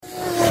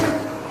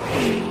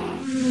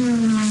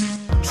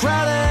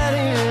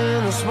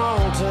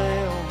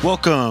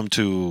Welcome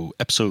to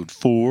episode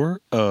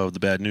 4 of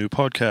the Bad New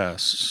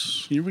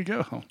Podcast. Here we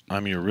go.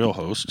 I'm your real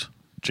host,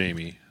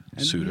 Jamie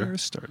And Suter. we're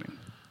starting.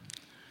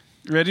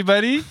 Ready,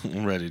 buddy?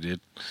 I'm ready,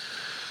 dude.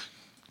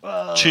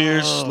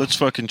 Cheers. Let's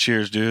fucking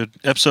cheers, dude.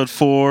 Episode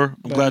 4.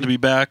 I'm glad to be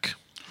back.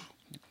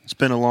 It's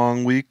been a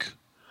long week.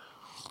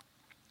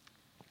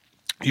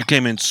 You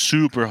came in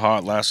super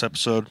hot last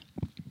episode.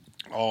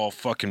 All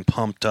fucking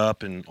pumped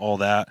up and all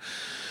that.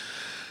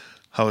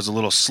 I was a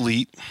little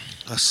asleep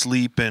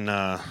and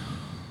I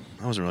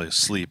wasn't really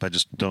asleep. I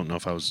just don't know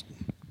if I was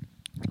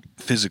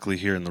physically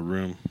here in the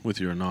room with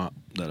you or not.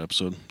 That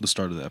episode, the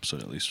start of the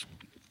episode at least.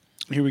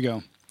 Here we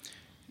go.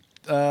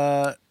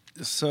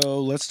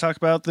 So let's talk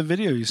about the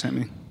video you sent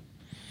me.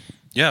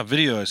 Yeah,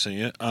 video I sent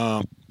you.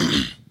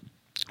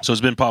 So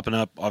it's been popping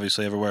up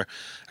obviously everywhere.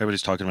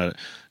 Everybody's talking about it.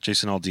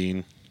 Jason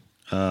Aldean.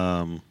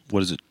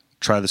 What is it?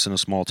 Try This in a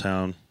Small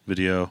Town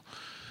video.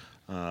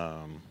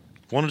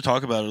 Wanted to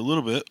talk about it a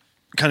little bit.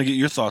 Kind of get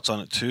your thoughts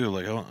on it too.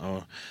 Like,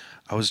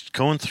 I was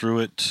going through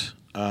it.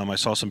 I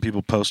saw some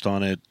people post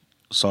on it.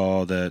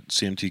 Saw that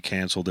CMT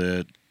canceled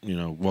it. You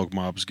know, Woke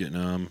Mob's getting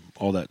them.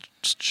 All that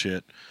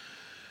shit.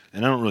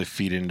 And I don't really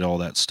feed into all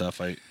that stuff.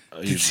 Did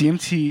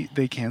CMT,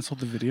 they canceled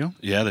the video?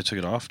 Yeah, they took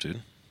it off,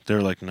 dude. They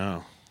were like,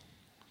 no.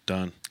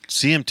 Done.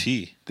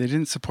 CMT. They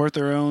didn't support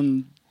their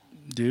own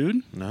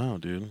dude? No,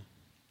 dude.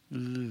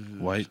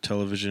 White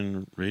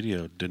television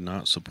radio did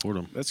not support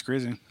him. That's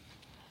crazy.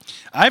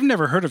 I've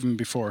never heard of him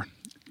before.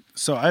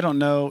 So I don't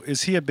know.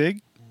 Is he a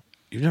big?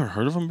 You've never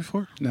heard of him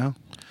before? No.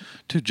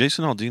 Dude,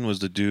 Jason Aldean was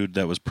the dude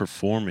that was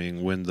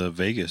performing when the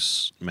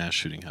Vegas mass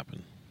shooting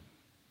happened.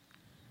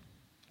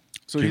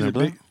 So Do you he's a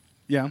remember big.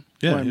 Yeah.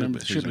 Yeah, Well, I remember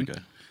the he's a shooting. big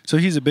guy. So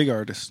he's a big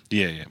artist.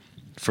 Yeah.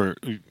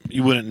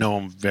 You wouldn't know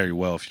him very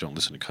well if you don't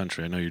listen to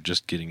country. I know you're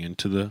just getting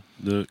into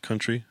the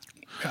country.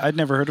 I'd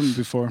never heard of him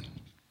before.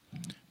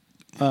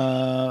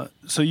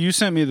 So you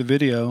sent me the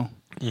video,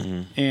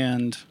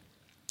 and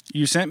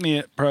you sent me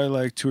it probably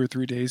like 2 or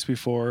 3 days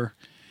before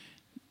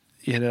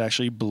it had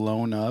actually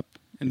blown up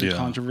into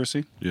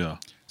controversy. Yeah.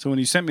 So when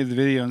you sent me the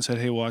video and said,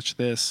 "Hey, watch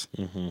this,"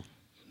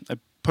 I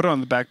put it on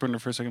the back burner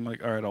for a second. I'm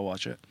like, "All right, I'll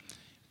watch it."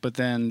 But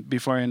then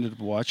before I ended up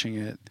watching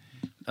it,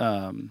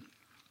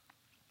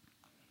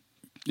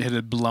 it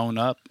had blown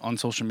up on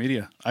social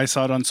media. I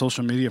saw it on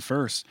social media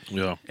first.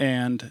 Yeah.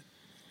 And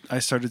I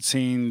started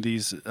seeing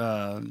these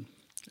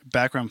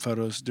background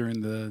photos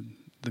during the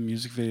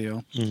music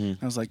video. I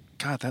was like,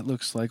 God, that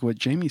looks like what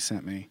Jamie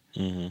sent me.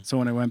 So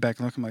when I went back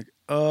and looked, I'm like,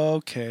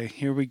 okay,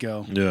 here we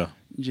go. Yeah.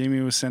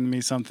 Jamie was sending me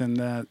something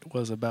that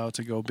was about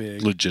to go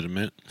big.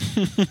 Legitimate.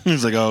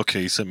 He's like, oh,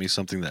 okay, he sent me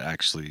something that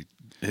actually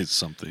hits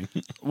something.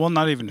 Well,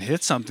 not even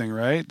hit something,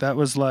 right? That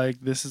was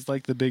like, this is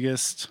like the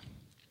biggest,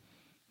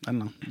 I don't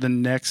know, the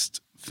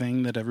next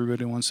thing that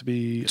everybody wants to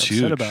be It's upset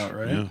huge. about,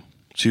 right? Yeah.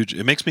 It's huge.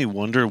 It makes me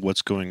wonder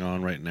what's going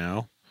on right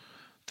now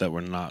that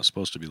we're not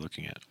supposed to be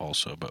looking at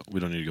also, but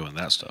we don't need to go in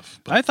that stuff.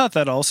 But, I thought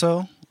that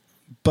also,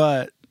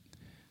 but,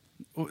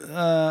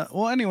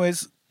 well,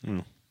 anyways,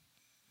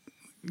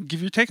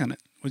 give your take on it.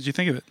 What did you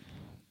think of it?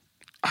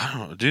 I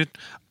don't know, dude.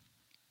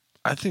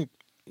 I think,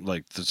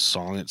 like, the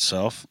song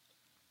itself.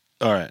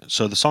 All right,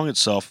 so the song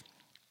itself,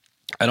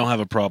 I don't have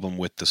a problem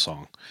with the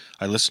song.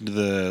 I listened to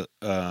the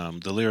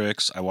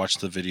lyrics. I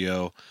watched the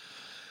video.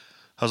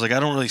 I was like, I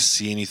don't really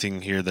see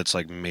anything here that's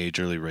like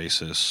majorly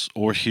racist,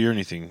 or hear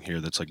anything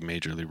here that's like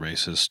majorly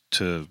racist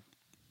to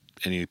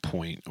any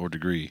point or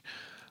degree.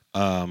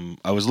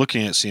 I was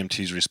looking at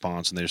CMT's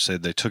response, and they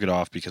said they took it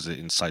off because it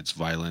incites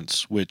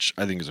violence, which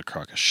I think is a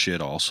crock of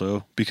shit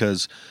also,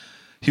 because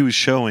he was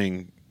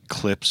showing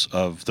clips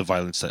of the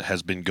violence that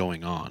has been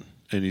going on.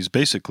 And he's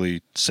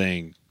basically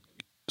saying,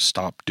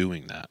 stop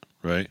doing that,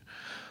 right?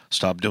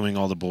 Stop doing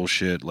all the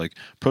bullshit. Like,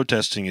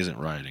 protesting isn't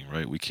rioting,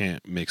 right? We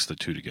can't mix the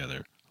two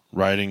together.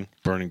 Rioting,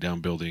 burning down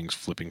buildings,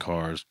 flipping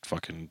cars,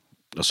 fucking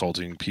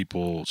assaulting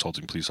people,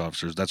 assaulting police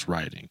officers, that's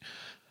rioting.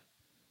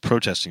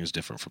 Protesting is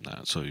different from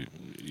that. So,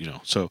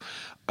 so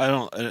I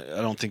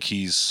don't think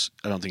he's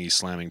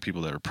slamming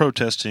people that are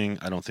protesting.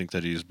 I don't think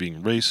that he's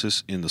being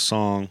racist in the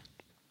song.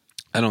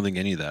 I don't think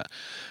any of that.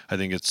 I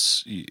think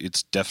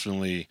it's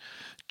definitely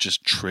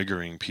just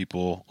triggering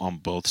people on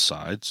both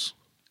sides.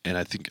 And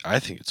I think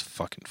it's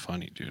fucking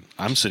funny, dude.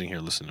 I'm sitting here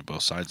listening to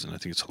both sides, and I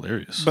think it's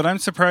hilarious. But I'm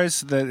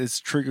surprised that it's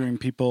triggering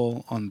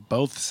people on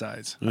both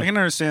sides. I can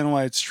understand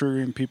why it's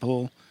triggering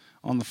people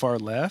on the far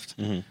left.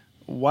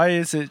 Why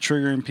is it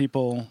triggering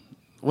people?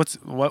 What's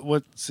it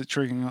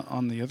triggering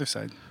on the other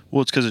side?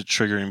 Well, it's because it's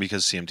triggering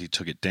because CMT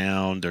took it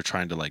down. They're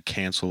trying to like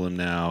cancel him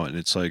now, and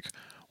it's like,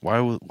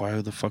 why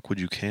the fuck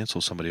would you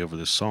cancel somebody over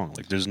this song?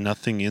 Like, there's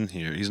nothing in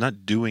here. He's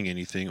not doing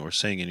anything or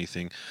saying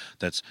anything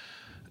that's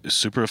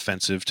super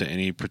offensive to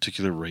any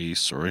particular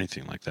race or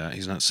anything like that.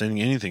 He's not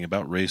saying anything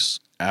about race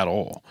at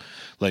all.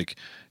 Like,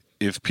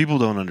 if people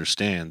don't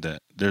understand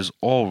that there's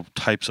all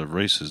types of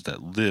races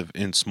that live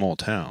in small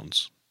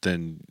towns,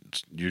 then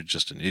you're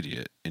just an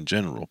idiot in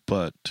general.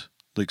 But,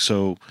 like,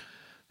 so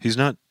he's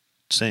not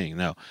saying.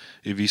 Now,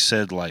 if he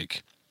said,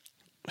 like,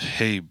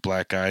 hey,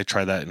 black guy,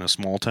 try that in a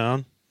small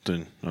town,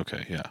 then,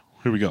 okay, yeah,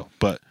 here we go.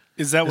 But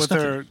Is that it's what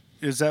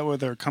nothing.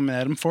 they're coming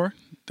at him for?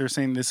 They're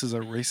saying this is a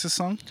racist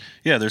song?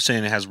 Yeah, they're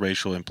saying it has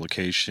racial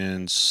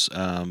implications,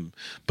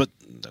 but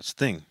that's the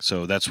thing.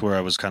 So that's where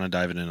I was kind of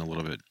diving in a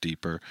little bit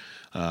deeper.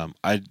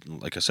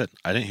 Like I said,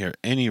 I didn't hear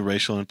any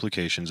racial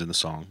implications in the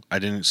song. I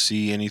didn't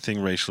see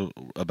anything racial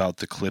about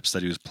the clips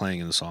that he was playing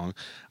in the song.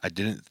 I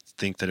didn't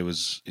think that it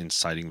was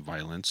inciting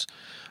violence.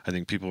 I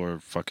think people are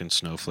fucking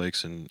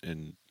snowflakes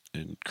and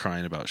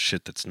crying about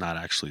shit that's not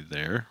actually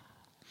there.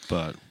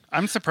 But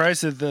I'm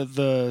surprised that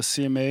the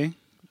CMA,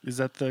 is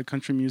that the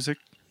country music?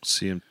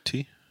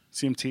 CMT?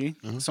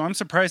 CMT. So I'm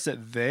surprised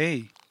that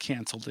they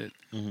canceled it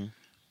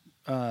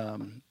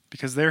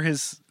because they're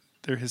his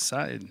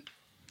side.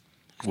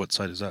 What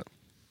side is that?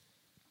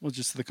 Well,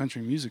 just the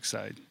country music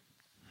side.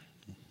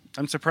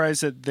 I'm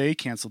surprised that they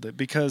canceled it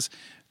because.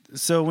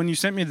 So when you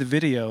sent me the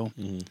video,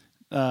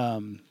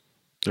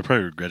 They're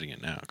probably regretting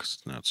it now because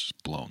now it's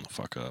just blowing the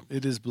fuck up.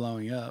 it is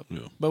blowing up.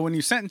 Yeah. But when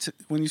you sent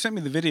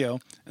me the video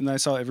and then I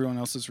saw everyone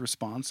else's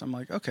response, I'm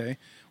like, okay,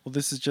 well,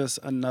 this is just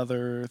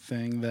another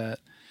thing that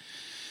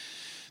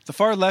the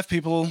far left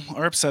people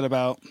are upset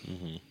about.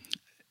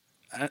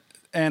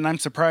 And I'm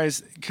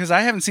surprised because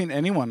I haven't seen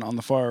anyone on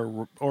the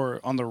far or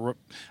on the.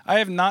 I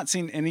have not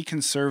seen any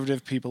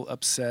conservative people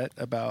upset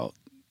about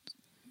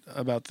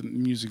the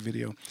music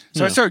video.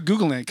 So I Yeah. started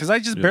Googling it because I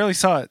just barely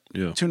saw it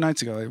Yeah. 2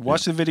 nights ago. I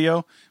watched the video.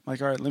 I'm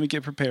like, all right, let me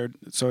get prepared.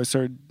 So I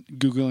started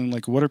Googling,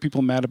 like, what are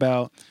people mad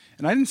about?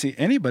 And I didn't see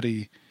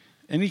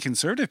any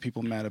conservative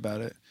people mad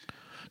about it.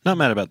 Not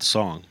mad about the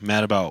song,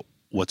 mad about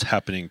what's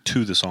happening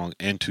to the song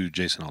and to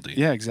Jason Aldean.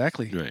 Yeah,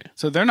 exactly. Right.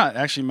 So they're not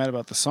actually mad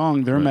about the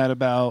song. They're Right. mad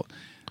about.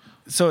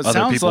 So it Other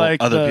sounds people,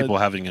 like other people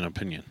having an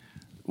opinion.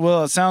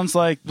 Well, it sounds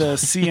like the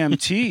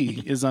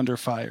CMT is under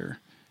fire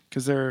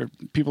because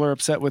people are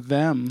upset with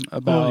them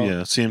about. Oh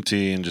yeah,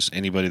 CMT and just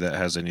anybody that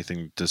has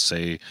anything to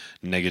say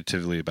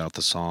negatively about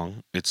the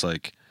song. It's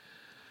like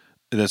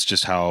that's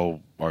just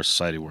how our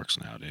society works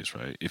nowadays,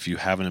 right? If you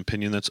have an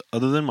opinion that's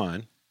other than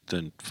mine,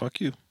 then fuck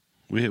you.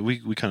 We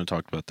kind of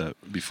talked about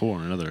that before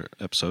in another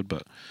episode,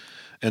 but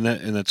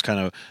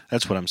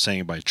that's what I'm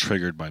saying by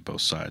triggered by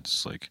both sides.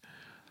 It's like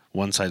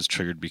one side's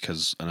triggered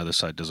because another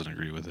side doesn't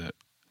agree with it.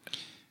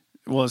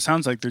 Well, it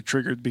sounds like they're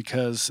triggered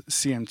because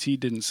CMT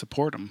didn't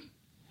support them.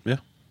 Yeah.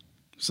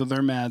 So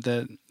they're mad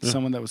that Yeah.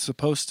 someone that was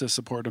supposed to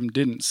support them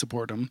didn't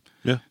support them.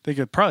 Yeah. They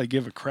could probably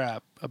give a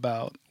crap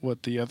about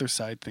what the other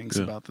side thinks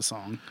Yeah. about the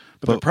song.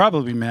 But they're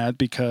probably mad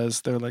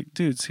because they're like,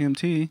 dude,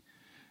 CMT.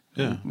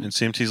 Yeah. And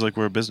CMT's like,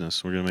 we're a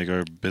business. We're going to make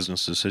our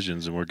business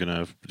decisions and we're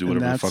going to do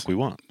whatever the fuck we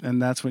want.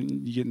 And that's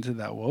when you get into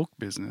that woke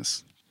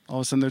business. All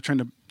of a sudden they're trying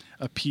to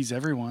appease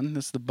everyone.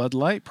 That's the Bud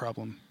Light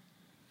problem.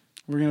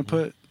 We're going to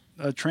put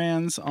a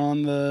trans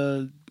on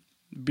the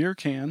beer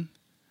can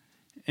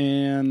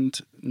and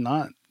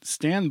not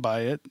stand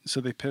by it.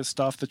 So they pissed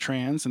off the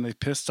trans and they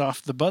pissed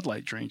off the Bud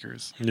Light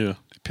drinkers. Yeah.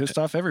 They pissed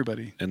off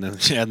everybody. And then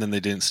they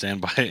didn't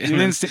stand by it.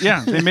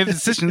 They made the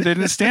decision. They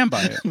didn't stand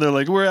by it. They're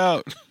like, we're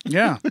out.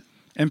 Yeah.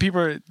 And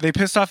they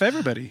pissed off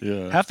everybody.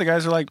 Yeah. Half the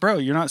guys are like, bro,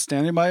 you're not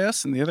standing by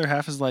us. And the other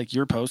half is like,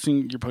 you're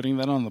putting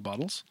that on the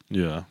bottles.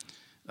 Yeah.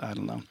 I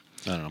don't know.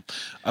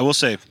 I will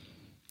say,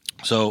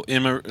 so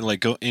in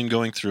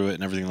going through it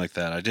and everything like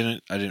that, I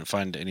didn't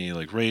find any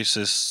like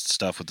racist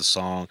stuff with the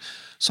song.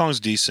 Song's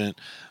decent.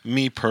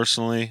 Me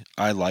personally,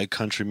 I like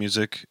country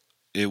music.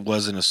 It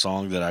wasn't a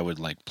song that I would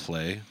like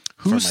play.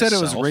 Who said it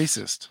was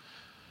myself.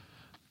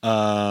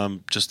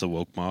 racist? Just the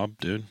woke mob,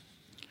 dude.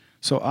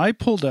 So I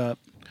pulled up.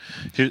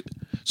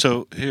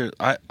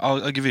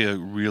 I'll give you a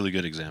really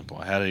good example.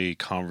 I had a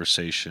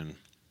conversation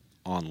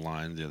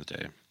online the other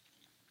day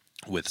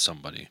with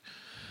somebody,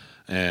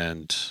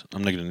 and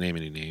I'm not going to name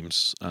any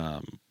names,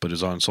 but it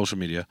was on social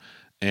media,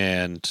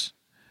 and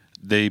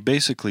they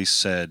basically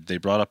said, they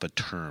brought up a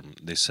term.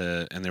 They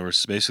said, and they were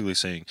basically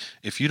saying,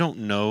 if you don't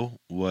know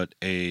what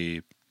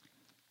a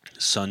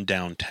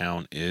sundown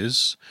town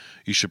is,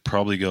 you should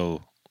probably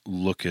go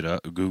look it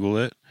up, Google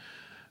it,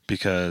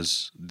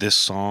 because this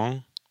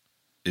song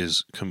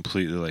is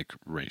completely like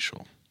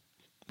racial,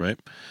 right?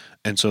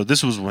 And so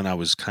this was when I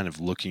was kind of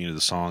looking into the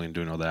song and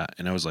doing all that,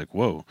 and I was like,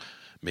 whoa,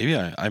 maybe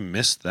I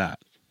missed that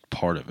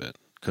part of it,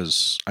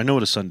 because I know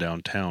what a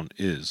sundown town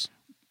is.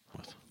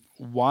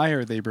 Why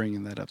are they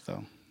bringing that up,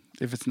 though,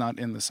 if it's not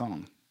in the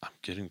song? I'm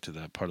getting to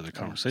that part of the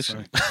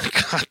conversation. sorry.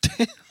 God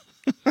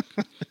damn.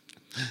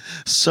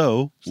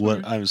 So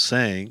what I'm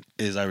saying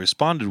is I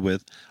responded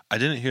with, I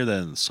didn't hear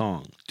that in the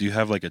song. Do you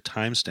have like a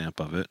timestamp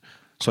of it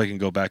so I can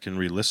go back and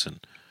re-listen?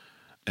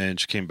 And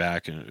she came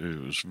back and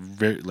it was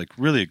very like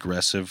really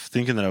aggressive,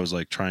 thinking that I was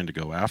like trying to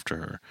go after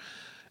her.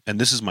 And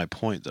this is my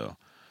point though.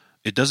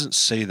 It doesn't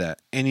say that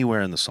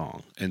anywhere in the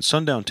song. And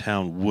sundown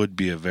town would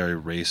be a very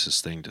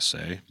racist thing to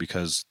say,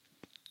 because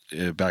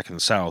back in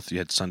the South, you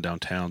had sundown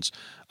towns,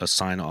 a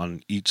sign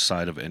on each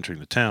side of entering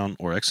the town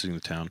or exiting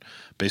the town,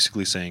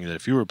 basically saying that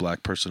if you were a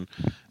black person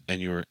and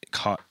you were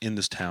caught in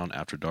this town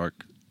after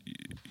dark,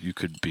 you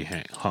could be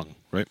hung,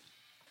 right?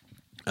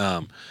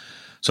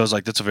 So I was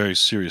like, that's a very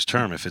serious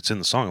term. If it's in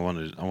the song,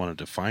 I wanted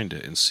to find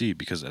it and see,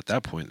 because at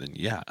that point, then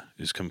yeah,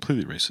 it's a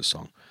completely racist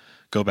song.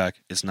 Go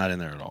back, it's not in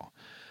there at all.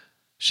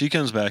 She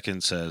comes back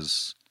and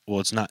says, well,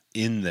 it's not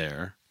in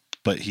there,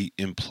 but he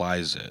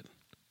implies it.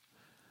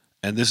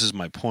 And this is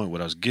my point.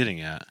 What I was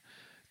getting at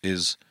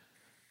is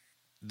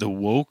the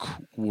woke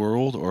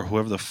world, or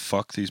whoever the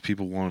fuck these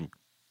people want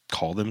to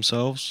call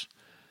themselves,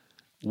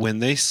 when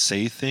they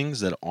say things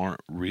that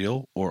aren't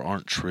real or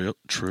aren't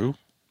true,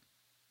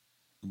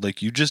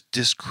 like, you just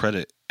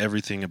discredit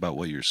everything about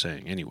what you're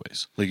saying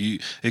anyways. Like,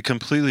 it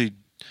completely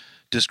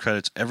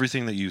discredits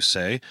everything that you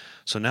say.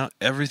 So now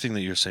everything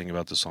that you're saying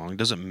about the song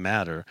doesn't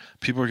matter.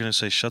 People are going to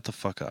say, shut the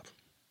fuck up.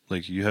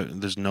 Like,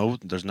 there's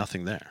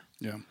nothing there.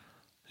 Yeah.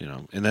 You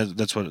know, and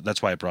that's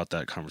why I brought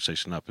that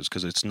conversation up, is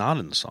because it's not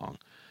in the song.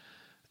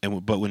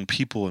 But when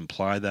people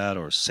imply that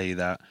or say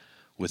that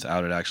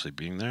without it actually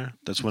being there,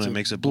 that's when it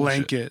makes it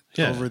blanket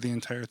bullshit. over the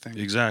entire thing.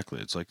 Exactly.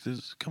 It's like,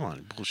 come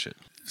on, bullshit.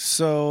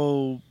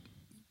 So,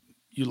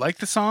 you like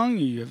the song?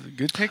 You have a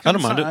good take I on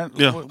don't the mind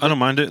song? it. I don't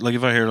mind it. Like,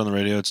 if I hear it on the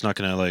radio, it's not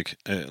gonna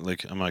I'm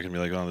not gonna be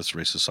like, oh, this is a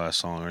racist ass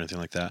song or anything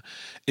like that.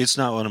 It's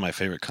not one of my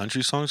favorite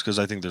country songs, because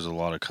I think there's a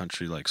lot of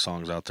country like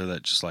songs out there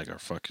that just like are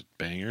fucking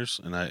bangers,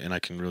 and I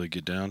can really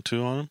get down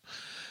to on them.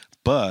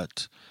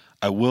 But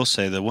I will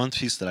say the one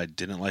piece that I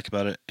didn't like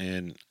about it,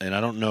 and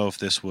I don't know if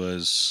this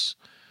was,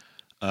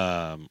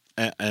 and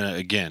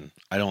again,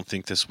 I don't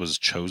think this was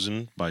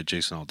chosen by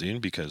Jason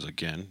Aldean, because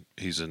again,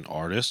 he's an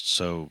artist.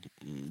 So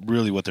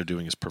really what they're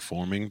doing is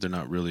performing. They're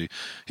not really,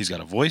 he's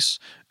got a voice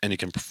and he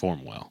can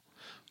perform well.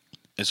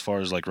 As far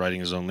as like writing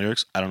his own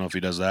lyrics, I don't know if he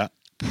does that.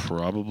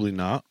 Probably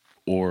not.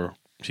 Or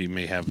he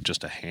may have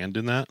just a hand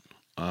in that.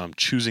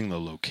 Choosing the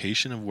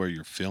location of where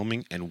you're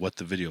filming and what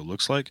the video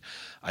looks like,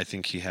 I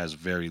think he has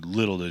very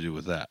little to do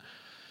with that.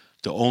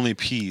 The only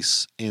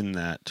piece in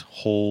that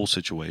whole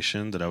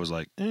situation that I was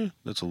like,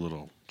 that's a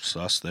little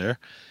sus there,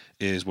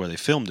 is where they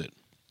filmed it.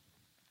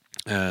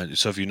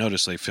 So if you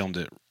notice, they filmed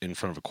it in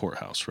front of a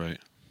courthouse, right?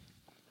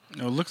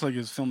 It looked like it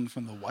was filmed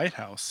from the White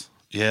House.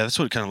 Yeah, that's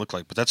what it kind of looked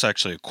like. But that's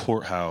actually a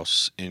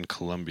courthouse in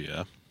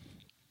Columbia,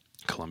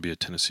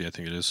 Tennessee, I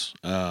think it is.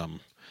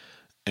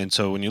 And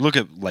so when you look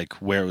at like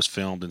where it was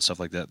filmed and stuff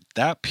like that,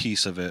 that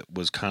piece of it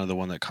was kind of the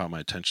one that caught my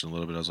attention a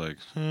little bit. I was like,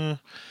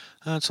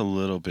 that's a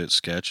little bit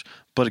sketch.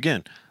 But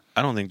again,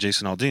 I don't think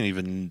Jason Aldean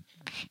even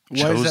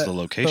chose the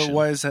location. But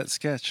why is that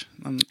sketch?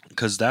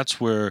 Because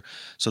that's where,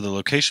 so the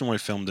location where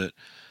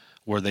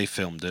they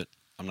filmed it,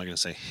 I'm not going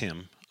to say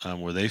him,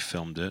 where they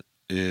filmed it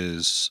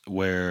is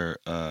where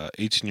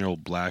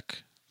 18-year-old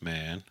black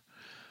man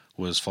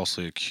was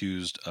falsely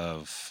accused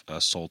of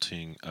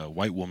assaulting a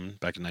white woman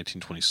back in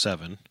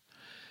 1927,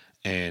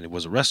 and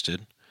was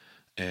arrested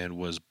and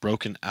was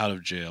broken out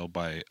of jail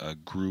by a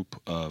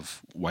group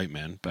of white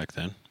men back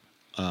then,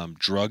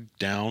 drugged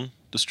down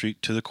the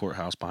street to the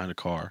courthouse behind a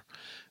car,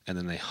 and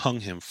then they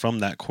hung him from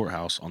that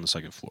courthouse on the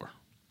second floor.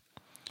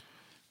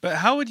 But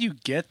how would you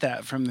get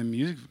that from the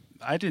music?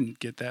 I didn't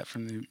get that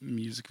from the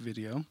music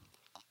video.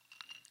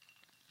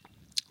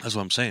 That's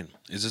what I'm saying.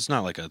 It's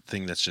not like a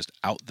thing that's just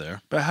out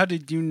there. But how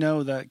did you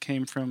know that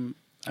came from?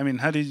 I mean,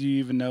 how did you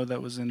even know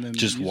that was in the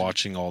just music?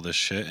 Watching all this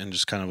shit and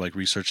just kind of like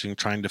researching,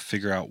 trying to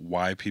figure out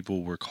why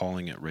people were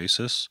calling it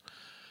racist.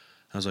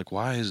 I was like,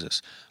 why is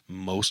this?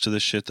 Most of the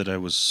shit that I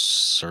was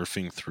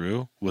surfing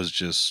through was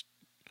just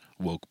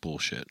woke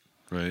bullshit,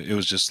 right? It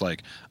was just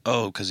like,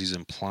 oh, because he's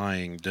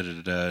implying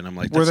da-da-da-da. And I'm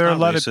like, that's not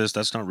racist,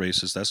 that's not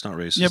racist, that's not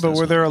racist. Yeah, but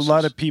were there a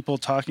lot of people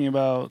talking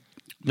about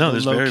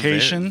there's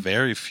location?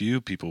 Very few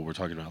people were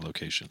talking about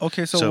location.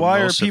 Okay, so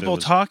why are people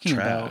talking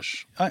about?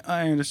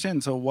 I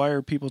understand. So why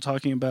are people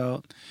talking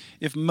about?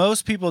 If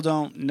most people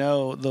don't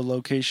know the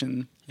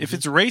location, if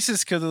it's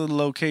racist because of the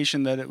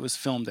location that it was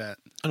filmed at,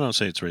 I don't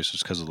say it's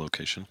racist because of the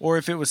location, or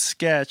if it was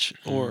sketch,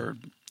 or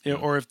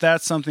if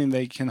that's something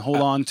they can hold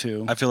on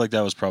to. I feel like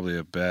that was probably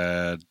a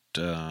bad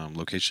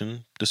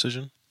location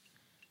decision.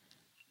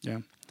 Yeah,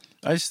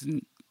 I just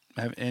didn't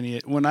have any.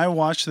 When I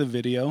watched the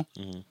video,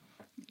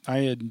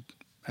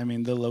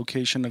 the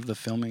location of the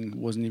filming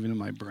wasn't even in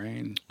my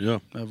brain. Yeah.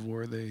 Of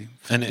where they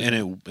and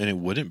it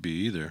wouldn't be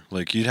either.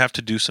 Like, you'd have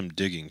to do some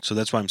digging. So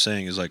that's why I'm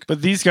saying is like.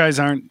 But these guys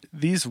aren't,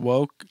 these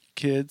woke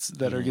kids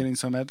that are getting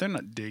so mad. They're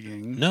not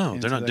digging. No,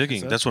 they're not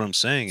digging. That's what I'm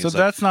saying. So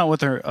that's not what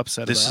they're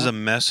upset about. This is a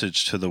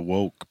message to the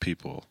woke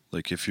people.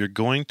 Like, if you're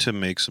going to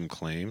make some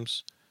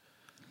claims,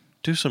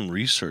 do some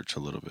research a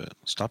little bit.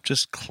 Stop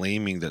just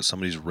claiming that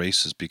somebody's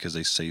racist because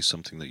they say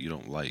something that you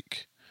don't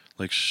like.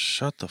 Like,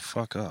 shut the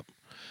fuck up.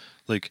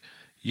 Like,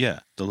 yeah,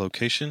 the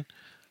location,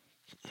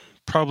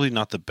 probably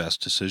not the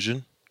best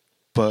decision.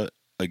 But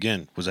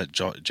again, was that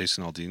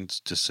Jason Aldean's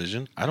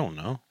decision? I don't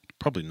know.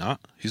 Probably not.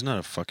 He's not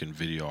a fucking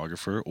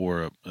videographer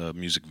or a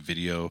music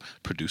video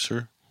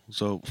producer.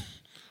 So,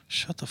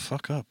 shut the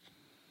fuck up.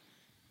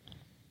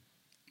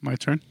 My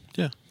turn?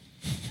 Yeah.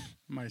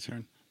 My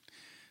turn.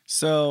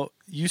 So,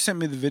 you sent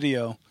me the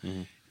video,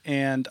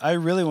 and I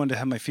really wanted to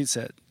have my feet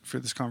set for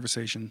this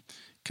conversation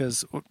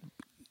because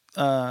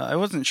I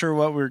wasn't sure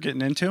what we were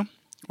getting into.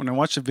 When I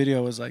watched the video,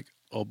 I was like,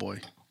 oh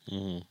boy.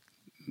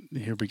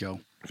 Here we go.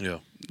 Yeah.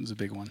 It was a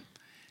big one.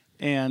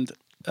 And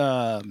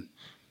I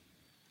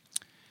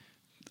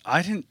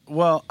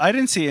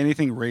didn't see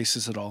anything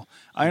racist at all.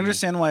 I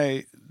understand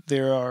why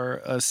there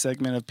are a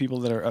segment of people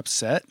that are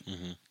upset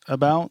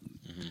about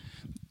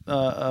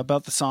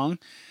the song.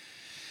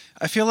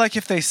 I feel like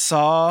if they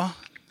saw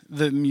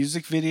the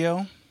music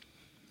video,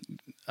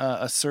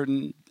 a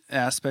certain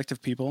aspect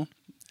of people,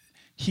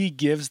 he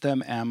gives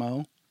them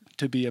ammo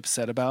to be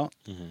upset about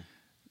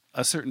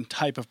a certain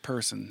type of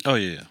person. Oh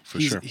yeah, for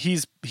sure.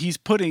 He's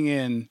putting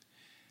in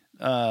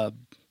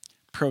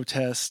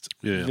protest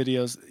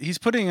videos. He's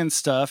putting in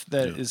stuff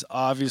that is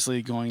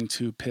obviously going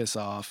to piss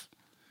off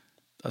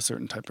a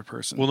certain type of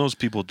person. Well, those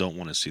people don't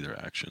want to see their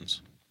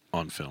actions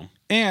on film.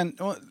 And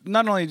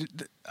not only,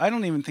 I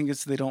don't even think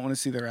it's they don't want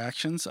to see their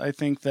actions. I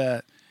think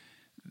that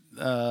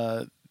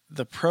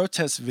the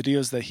protest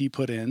videos that he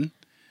put in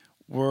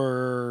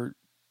were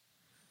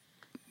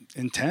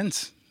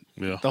intense.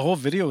 Yeah. The whole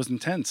video was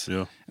intense.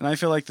 Yeah. And I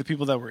feel like the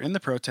people that were in the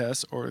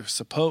protest or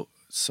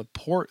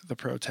support the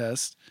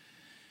protest,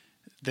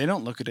 they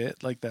don't look at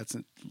it like that's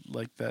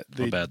like that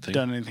they've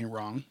done anything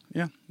wrong.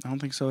 Yeah, I don't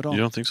think so at all. You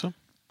don't think so?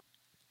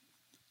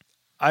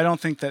 I don't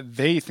think that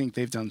they think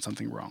they've done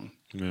something wrong.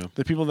 Yeah.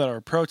 The people that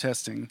are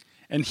protesting,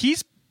 and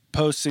he's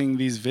posting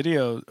these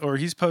videos or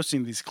he's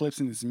posting these clips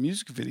in this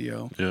music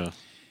video. Yeah.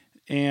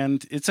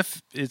 And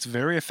it's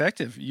very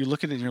effective. You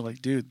look at it and you're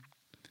like, dude,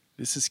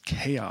 this is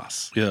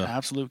chaos. Yeah.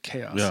 Absolute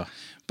chaos. Yeah.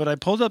 But I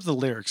pulled up the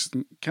lyrics.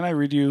 Can I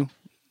read you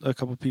a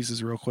couple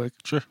pieces real quick?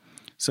 Sure.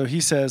 So he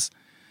says,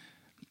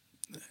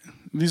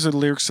 these are the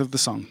lyrics of the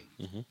song.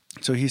 Mm-hmm.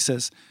 So he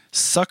says,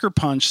 sucker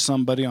punch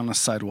somebody on a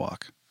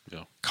sidewalk.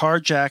 Yeah.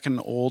 Carjack an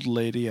old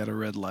lady at a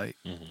red light.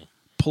 Mm-hmm.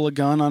 Pull a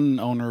gun on an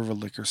owner of a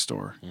liquor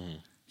store. Mm-hmm.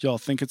 Y'all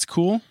think it's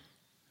cool?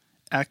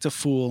 Act a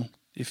fool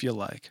if you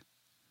like.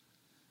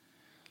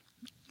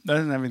 That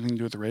doesn't have anything to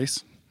do with the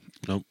race.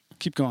 Nope.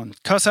 Keep going.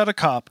 Cuss out a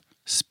cop,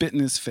 spit in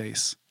his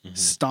face, Mm-hmm.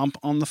 stomp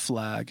on the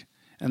flag,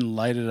 and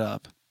light it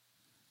up.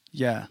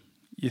 Yeah,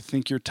 you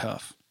think you're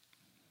tough.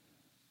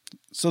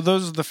 So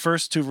those are the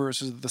first two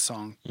verses of the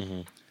song.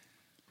 Mm-hmm.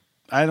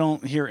 I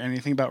don't hear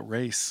anything about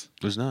race.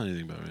 There's not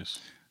anything about race.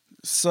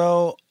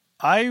 So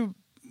I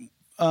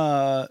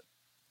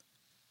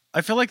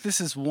feel like this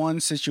is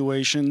one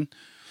situation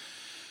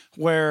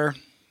where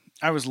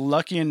I was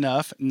lucky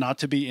enough not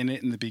to be in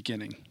it in the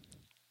beginning.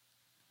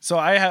 So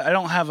I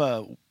don't have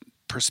a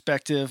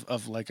perspective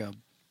of like a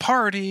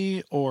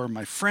party or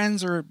my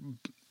friends are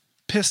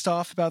pissed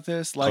off about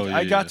this. Like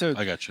I got you.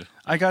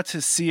 I got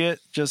to see it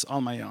just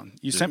on my own.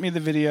 You sent me the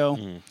video.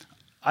 Mm-hmm.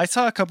 I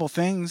saw a couple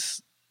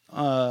things.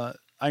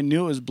 I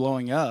knew it was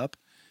blowing up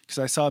because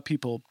I saw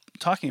people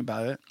talking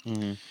about it.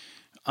 Mm-hmm.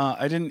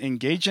 I didn't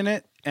engage in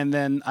it. And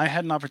then I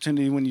had an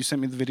opportunity when you sent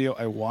me the video,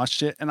 I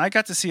watched it and I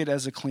got to see it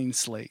as a clean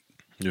slate.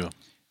 Yeah.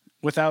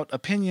 Without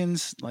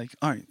opinions, like,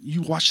 all right,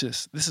 you watch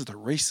this. This is the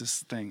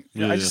racist thing.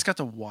 I just got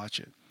to watch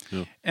it.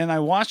 Yeah. And I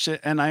watched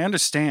it and I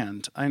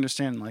understand.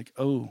 Like,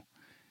 oh,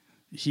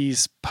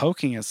 he's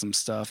poking at some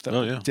stuff that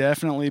will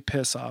definitely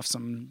piss off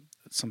some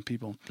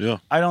people. Yeah.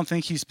 I don't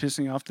think he's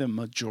pissing off the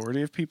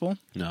majority of people.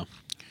 No.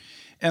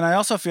 And I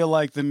also feel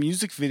like the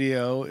music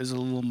video is a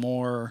little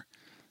more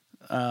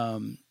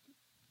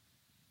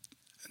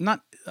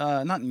not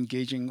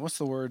engaging. What's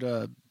the word?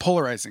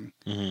 Polarizing.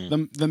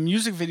 Mm-hmm. The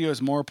music video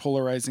is more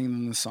polarizing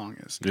than the song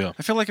is. Yeah.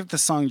 I feel like if the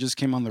song just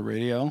came on the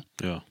radio,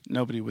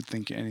 nobody would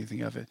think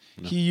anything of it.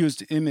 No. He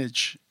used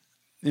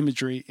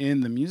imagery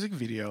in the music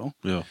video.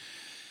 Yeah.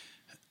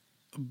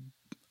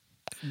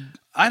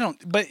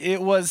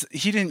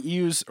 He didn't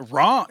use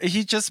raw.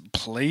 He just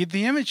played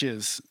the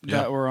images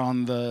that were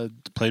on the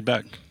played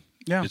back.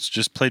 Yeah. It's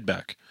just played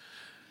back.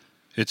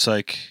 It's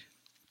like,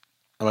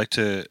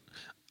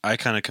 I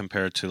kind of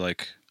compare it to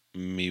like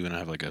me when I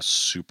have like a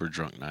super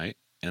drunk night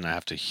and I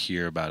have to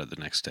hear about it the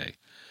next day.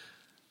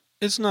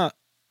 It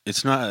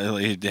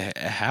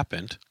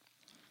happened.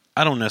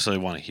 I don't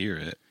necessarily want to hear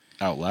it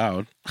out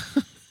loud.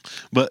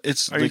 But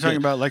it's. Are you talking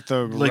about like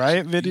the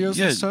riot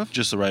videos and stuff?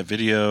 Just the riot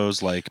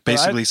videos, like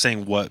basically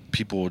saying what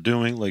people were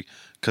doing, like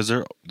because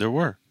there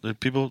were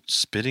people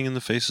spitting in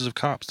the faces of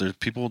cops. There's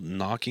people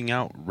knocking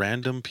out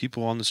random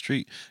people on the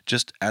street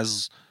just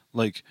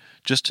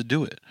to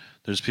do it.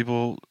 There's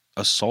people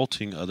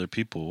assaulting other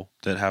people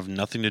that have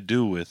nothing to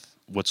do with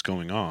what's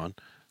going on,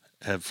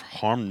 have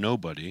harmed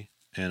nobody,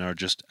 and are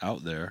just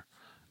out there.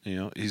 You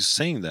know, he's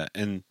saying that,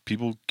 and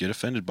people get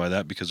offended by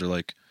that because they're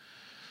like,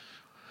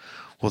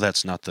 well,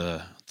 that's not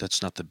the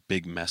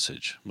big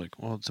message. I'm like,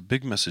 well, the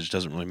big message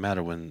doesn't really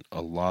matter when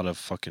a lot of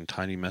fucking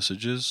tiny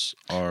messages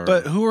are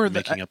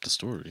making up the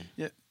story.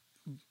 Yeah.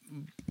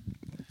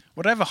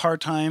 What I have a hard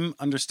time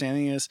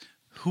understanding is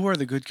who are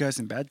the good guys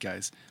and bad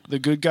guys? The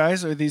good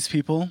guys are these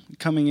people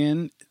coming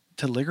in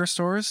to liquor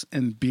stores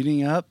and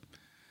beating up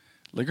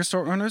liquor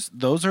store owners.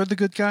 Those are the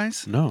good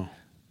guys? No.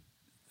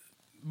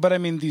 But I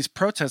mean, these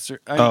protesters,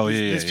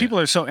 these people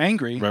are so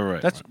angry.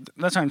 Right.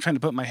 That's how I'm trying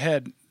to put my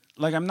head.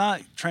 Like, I'm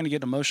not trying to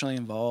get emotionally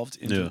involved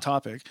into the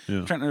topic. Yeah.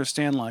 I'm trying to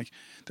understand, like,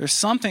 there's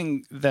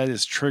something that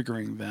is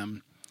triggering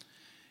them.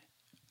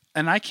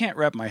 and I can't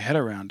wrap my head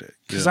around it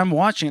because Yeah. I'm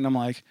watching and I'm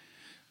like,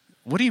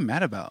 what are you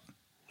mad about?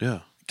 Yeah.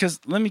 Because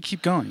let me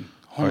keep going.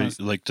 Hold on.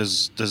 Like,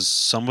 does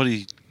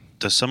somebody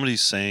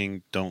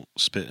saying "don't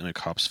spit in a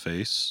cop's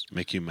face"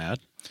 make you mad?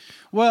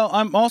 Well,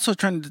 I'm also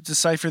trying to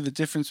decipher the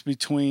difference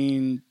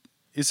between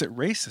is it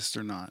racist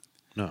or not.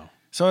 No.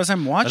 So as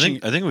I'm watching,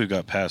 I think we've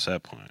got past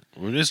that point.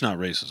 It's not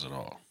racist at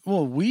all.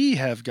 well, we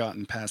have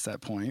gotten past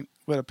that point,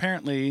 but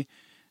apparently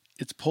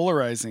it's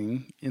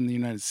polarizing in the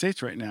United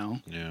States right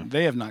now. Yeah.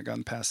 They have not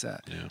gotten past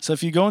that. Yeah. So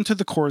if you go into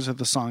the chorus of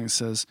the song, it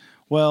says,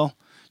 well,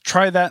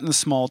 try that in a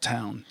small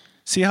town.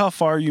 See how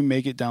far you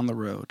make it down the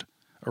road.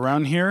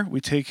 Around here, we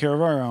take care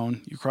of our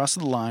own. You cross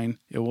the line,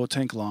 it won't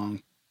take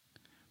long.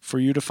 For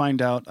you to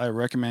find out, I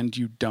recommend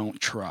you don't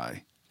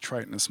try. Try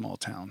it in a small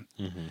town.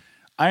 Mm-hmm.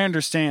 I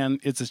understand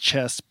it's a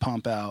chest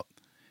pump out.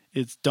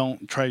 It's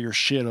don't try your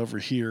shit over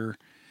here.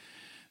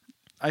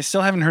 I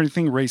still haven't heard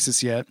anything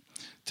racist yet.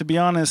 To be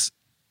honest,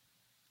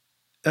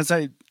 as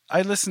I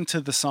listened to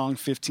the song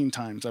 15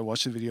 times, I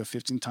watched the video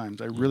 15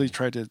 times. I really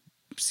tried to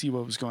see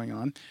what was going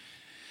on.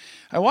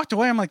 I walked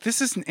away. I'm like, this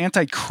is an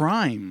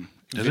anti-crime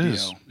video. It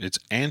is. It's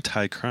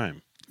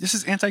anti-crime. This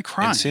is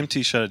anti-crime. And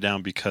CMT shut it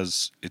down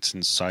because it's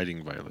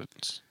inciting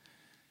violence.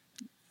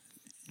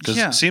 Because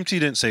Yeah. CMT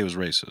didn't say it was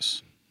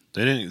racist.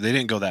 They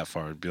didn't go that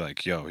far and be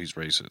like, "Yo, he's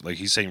racist." Like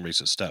he's saying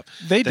racist stuff.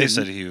 They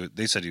said didn't.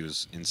 they said he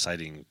was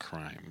inciting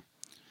crime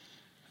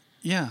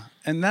Yeah,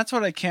 and that's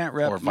what I can't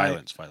wrap or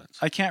violence. Violence.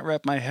 I can't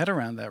wrap my head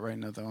around that right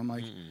now, though. I'm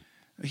like,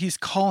 he's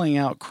calling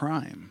out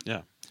crime.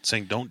 Yeah,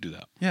 saying don't do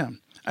that. Yeah.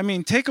 I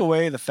mean, take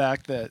away the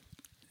fact that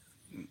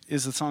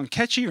is the song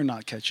catchy or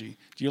not catchy?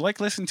 Do you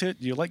like listening to it?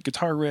 Do you like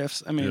guitar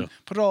riffs? I mean, Yeah.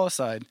 put it all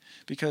aside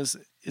because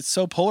it's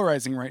so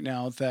polarizing right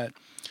now that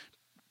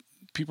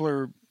people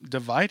are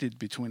divided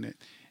between it.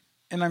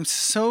 And I'm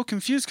so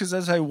confused because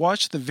as I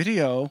watch the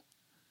video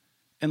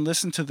and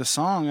listen to the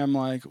song, I'm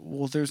like,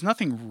 well, there's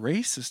nothing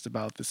racist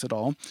about this at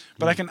all.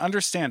 But I can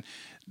understand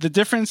the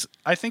difference.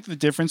 I think the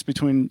difference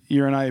between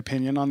your and I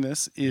opinion on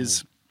this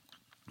is,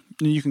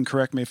 and you can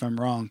correct me if I'm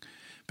wrong,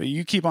 but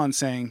you keep on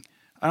saying,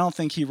 I don't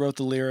think he wrote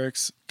the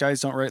lyrics. Guys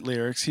don't write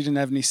lyrics. He didn't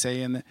have any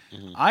say in it.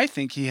 I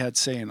think he had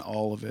say in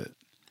all of it.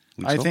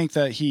 I think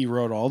that he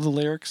wrote all the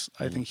lyrics.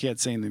 I think he had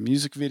say in the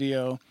music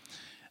video.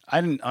 I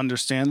didn't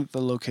understand that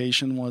the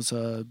location was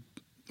a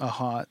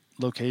hot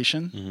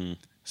location.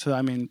 So,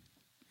 I mean,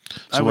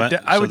 I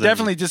would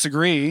definitely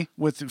disagree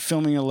with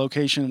filming a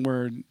location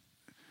where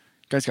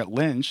guys got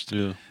lynched.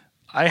 Yeah.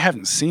 I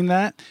haven't seen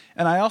that,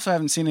 and I also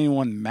haven't seen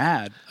anyone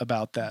mad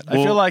about that. I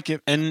Well, feel like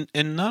it. And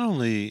not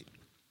only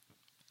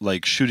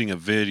like shooting a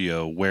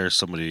video where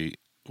somebody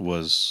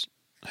was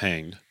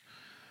hanged,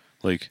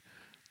 like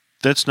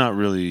that's not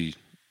really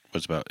what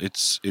it's about.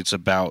 It's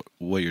about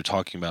what you're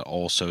talking about.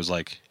 Also, is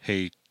like,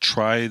 hey,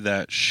 try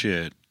that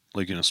shit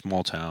like in a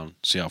small town,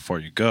 see how far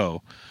you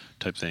go,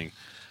 type thing,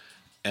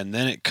 and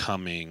then it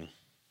coming.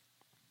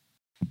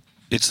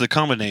 It's the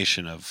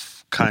combination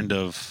of kind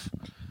of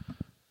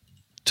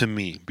to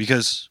me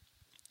because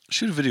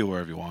shoot a video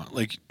wherever you want.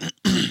 Like,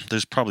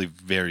 there's probably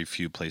very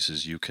few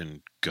places you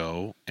can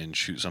go and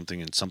shoot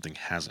something and something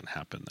hasn't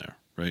happened there,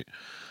 right?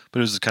 But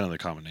it was kind of the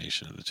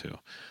combination of the two.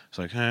 It's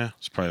like,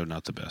 it's probably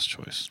not the best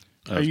choice.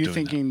 Are you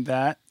thinking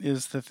that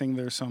is the thing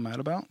they're so mad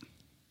about?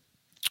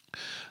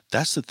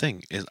 That's the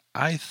thing is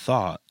I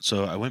thought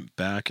so. I went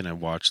back and I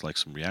watched like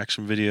some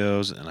reaction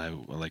videos, and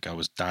I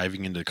was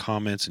diving into the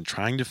comments and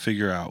trying to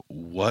figure out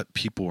what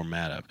people were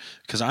mad at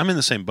because I'm in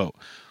the same boat.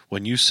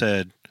 When you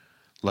said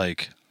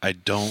like I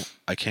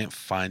can't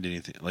find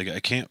anything, like I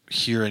can't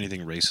hear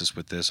anything racist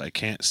with this. I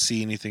can't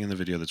see anything in the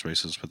video that's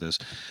racist with this.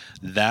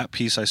 That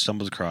piece I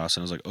stumbled across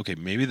and I was like, okay,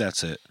 maybe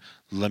that's it.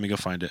 Let me go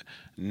find it.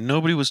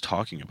 Nobody was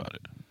talking about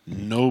it.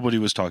 Nobody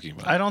was talking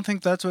about it. I don't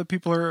think that's what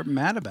people are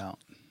mad about.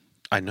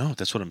 I know.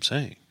 That's what I'm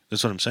saying.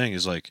 That's what I'm saying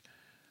is like,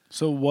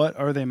 So what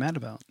are they mad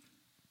about?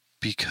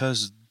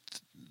 because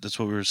that's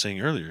what we were saying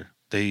earlier.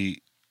 They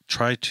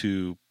try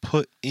to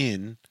put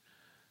in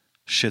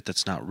shit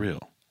that's not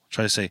real.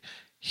 Try to say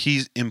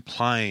he's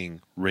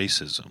implying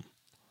racism.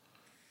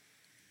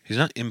 He's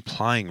not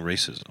implying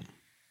racism.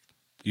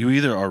 You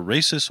either are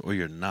racist or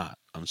you're not.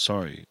 I'm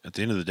sorry. At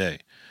the end of the day,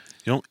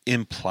 you don't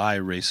imply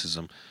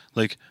racism.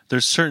 Like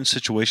there's certain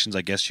situations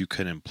I guess you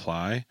could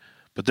imply,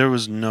 but there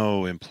was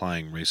no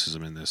implying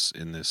racism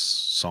in this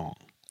song.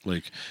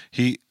 Like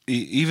he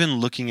even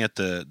looking at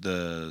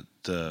the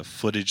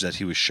footage that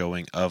he was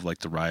showing of like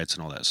the riots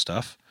and all that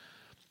stuff.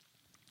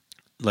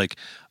 Like,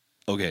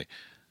 okay,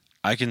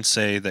 I can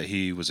say that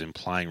he was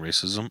implying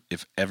racism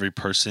if every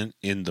person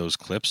in those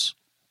clips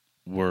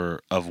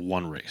were of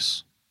one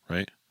race,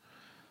 right?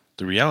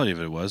 The reality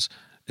of it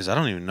is I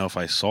don't even know if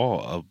I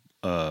saw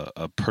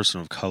a person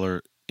of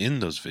color in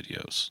those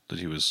videos that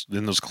he was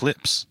in those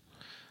clips.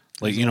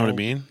 Like, you know what I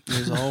mean? It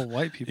was all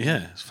white people.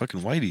 Yeah, it's fucking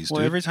whiteys, Well,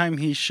 dude. every time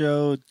he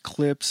showed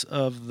clips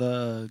of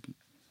the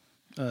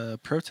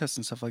protests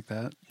and stuff like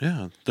that,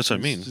 Yeah, that's what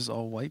I mean. it's just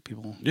all white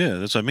people. Yeah,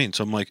 that's what I mean.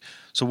 So I'm like,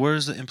 so where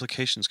does the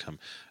implications come?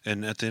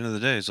 And at the end of the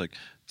day, it's like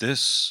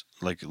this,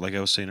 like I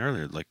was saying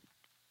earlier, like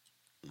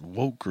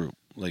woke group,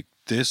 like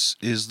this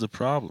is the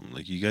problem.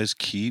 Like, you guys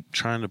keep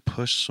trying to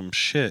push some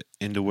shit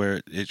into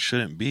where it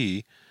shouldn't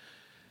be.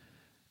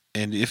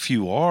 And if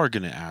you are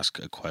going to ask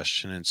a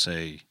question and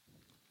say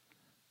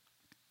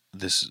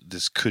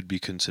this could be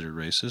considered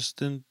racist,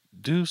 then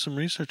do some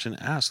research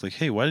and ask, like,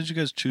 hey, why did you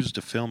guys choose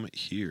to film it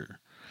here?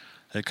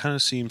 That kind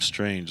of seems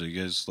strange. Like,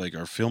 you guys like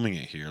are filming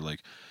it here. Like,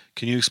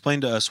 can you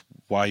explain to us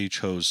why you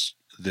chose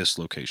this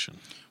location?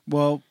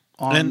 Well,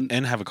 and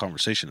have a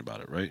conversation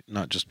about it, right?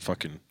 Not just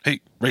fucking,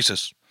 hey,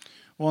 racist.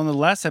 Well, in the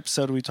last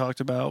episode, we talked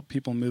about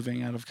people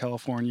moving out of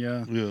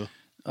California.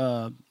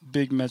 Yeah.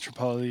 Big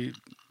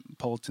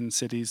metropolitan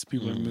cities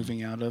people are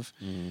moving out of.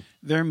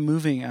 They're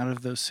moving out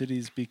of those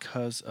cities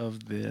because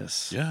of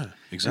this. Yeah,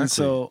 exactly. And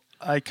so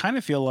I kind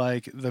of feel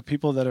like the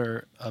people that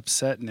are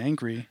upset and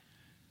angry,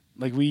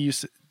 like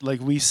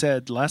we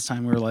said last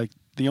time, we were like,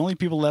 the only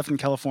people left in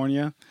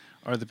California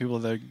are the people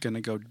that are going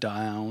to go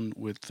down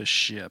with the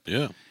ship.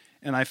 Yeah.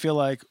 And I feel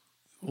like,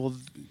 well,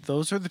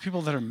 those are the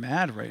people that are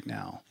mad right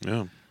now.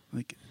 Yeah.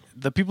 Like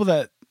the people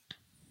that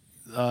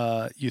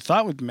you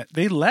thought would,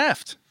 they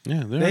left.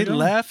 Yeah, they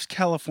left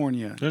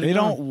California. They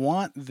gone. don't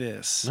want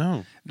this.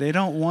 No. They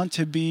don't want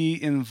to be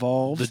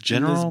involved The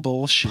general in this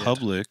bullshit.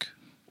 public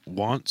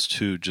wants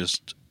to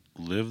just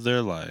live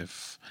their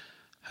life,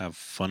 have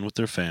fun with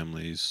their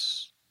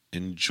families,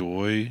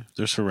 enjoy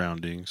their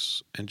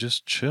surroundings, and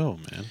just chill,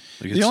 man.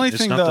 Like, The only it's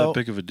thing, not though, that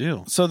big of a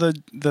deal. So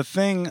the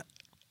thing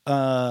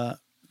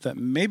that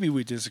maybe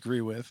we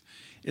disagree with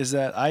is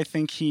that I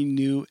think he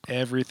knew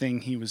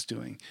everything he was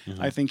doing.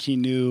 I think he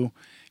knew,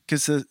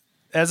 because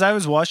as I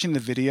was watching the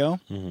video,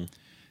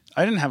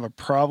 I didn't have a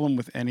problem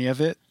with any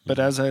of it. But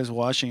as I was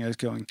watching, I was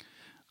going,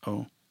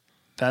 oh,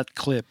 that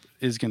clip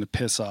is going to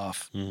piss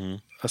off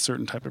a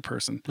certain type of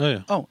person. Oh,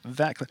 yeah. Oh,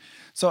 that clip.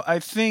 So I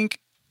think,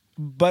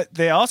 but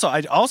I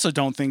also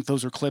don't think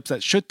those are clips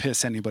that should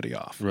piss anybody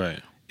off.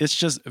 Right. It's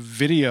just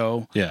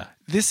video. Yeah.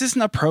 This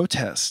isn't a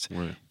protest.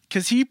 Right.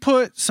 Because he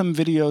put some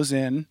videos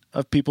in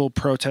of people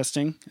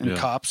protesting and Yeah.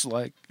 cops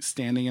like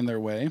standing in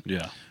their way.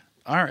 Yeah.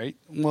 All right.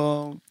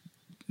 Well,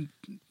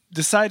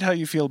 decide how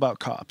you feel about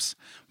cops.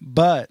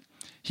 But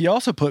he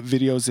also put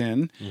videos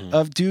in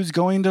of dudes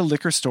going to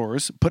liquor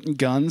stores, putting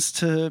guns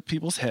to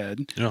people's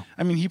head. Yeah.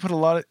 I mean, he put a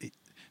lot of.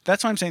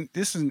 That's why I'm saying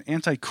this is an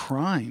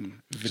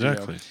anti-crime video.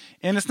 Exactly.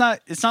 And it's not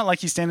like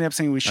he's standing up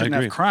saying we shouldn't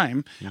have agree.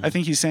 crime. I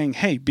think he's saying,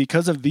 hey,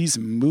 because of these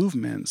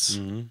movements,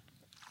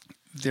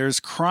 there's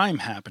crime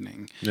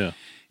happening. Yeah.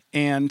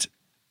 And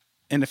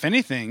if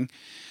anything,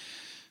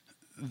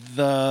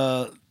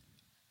 the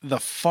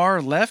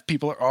far left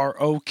people are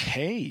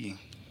okay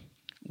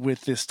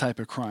with this type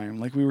of crime.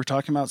 Like we were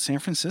talking about San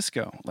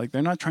Francisco. Like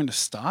they're not trying to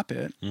stop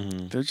it.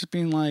 They're just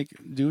being like,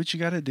 do what you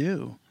got to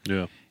do.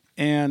 Yeah.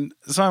 And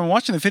so I'm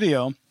watching the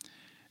video.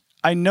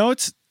 I know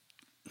it's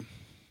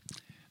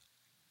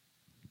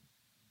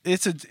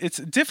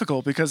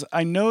difficult because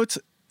I know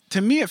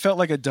to me it felt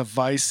like a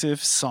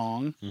divisive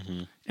song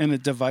and a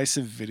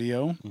divisive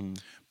video,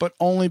 but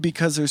only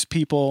because there's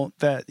people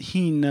that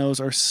he knows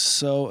are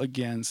so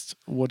against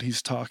what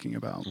he's talking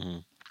about.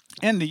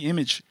 And the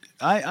image,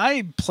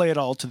 I play it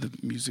all to the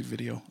music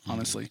video,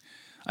 honestly.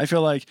 I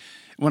feel like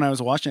when I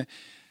was watching it,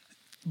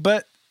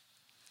 but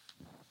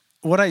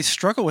what I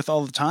struggle with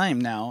all the time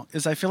now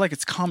is I feel like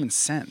it's common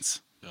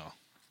sense. Yeah.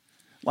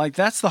 Like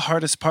that's the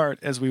hardest part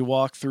as we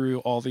walk through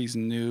all these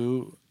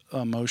new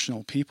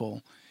emotional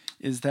people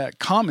is that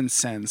common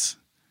sense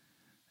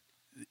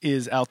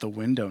is out the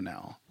window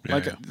now. Yeah,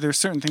 like yeah. there's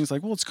certain things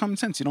like, well, it's common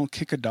sense. You don't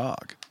kick a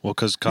dog. Well,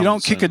 because You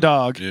don't kick a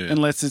dog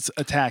unless it's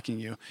attacking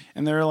you.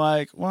 And they're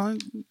like, well,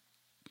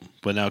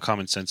 But now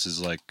common sense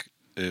is like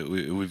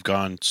we've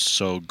gone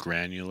so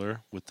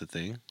granular with the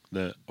thing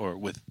or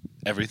with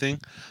everything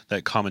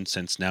that common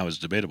sense now is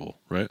debatable,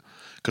 right?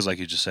 Because like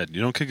you just said,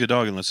 you don't kick a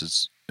dog unless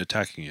it's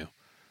attacking you.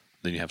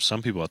 Then you have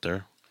some people out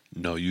there.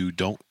 No, you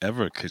don't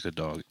ever kick a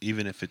dog,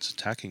 even if it's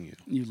attacking you.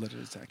 you let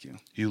it attack you.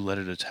 You let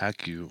it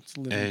attack you, It's a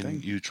living and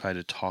thing. you try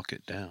to talk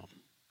it down.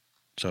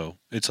 So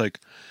it's like,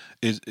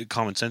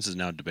 common sense is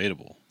now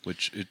debatable,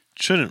 which it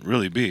shouldn't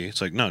really be.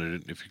 It's like, no,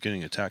 dude, if you're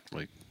getting attacked,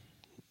 like,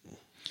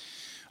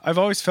 I've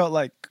always felt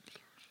like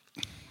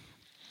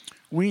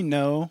we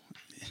know.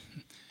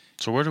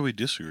 so where do we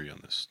disagree on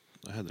this?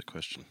 I had that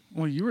question.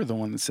 Well, you were the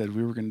one that said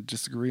we were going to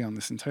disagree on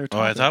this entire Oh,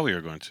 topic. I thought we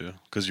were going to,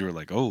 because you were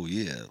like, oh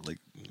yeah, like,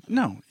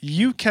 No,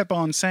 you kept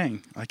on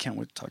saying, I can't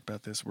wait to talk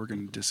about this. We're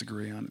going to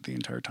disagree on it the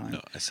entire time.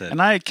 no, I said,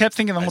 And I kept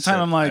thinking the whole time,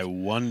 I'm like, I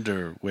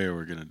wonder where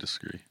we're going to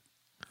disagree.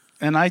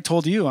 and I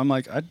told you, I'm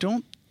like, I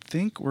don't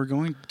think we're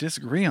going to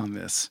disagree on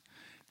this.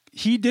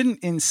 He didn't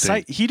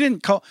incite, he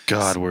didn't call.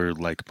 God, we're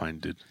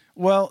like-minded.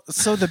 Well,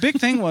 so the big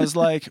thing was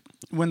like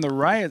when the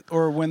riot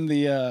or when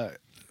the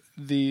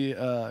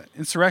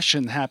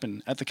insurrection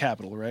happened at the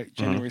Capitol, right?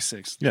 January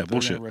 6th. Yeah, The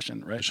bullshit.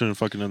 Russian, I right? shouldn't have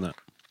fucking done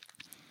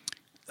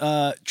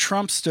that.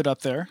 Trump stood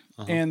up there,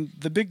 and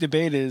the big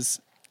debate is,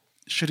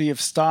 should he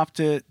have stopped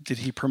it? Did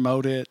he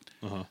promote it?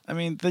 I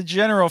mean, the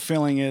general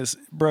feeling is,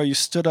 bro, you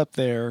stood up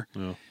there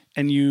Yeah.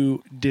 and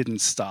you didn't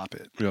stop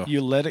it. Yeah.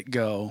 You let it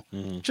go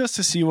just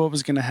to see what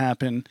was going to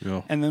happen.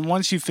 Yeah. And then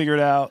once you figured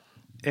out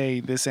hey,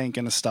 this ain't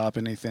gonna stop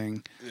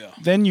anything. Yeah.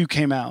 Then you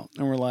came out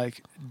and were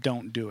like,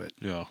 don't do it.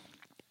 Yeah.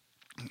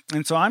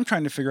 And so I'm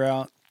trying to figure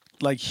out,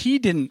 like, he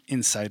didn't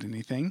incite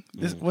anything.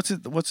 What's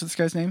this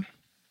guy's name?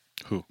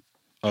 Who?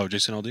 Oh,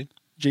 Jason Aldean?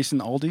 Jason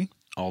Aldean.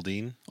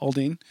 Aldine.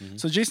 Mm-hmm.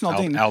 So Jason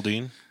Aldean.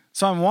 Aldine.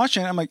 So I'm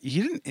watching. I'm like,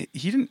 he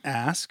didn't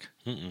ask,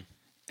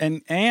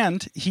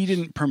 and he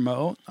didn't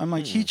promote. I'm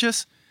like, he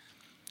just.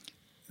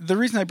 The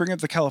reason I bring up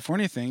the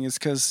California thing is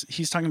because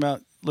he's talking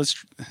about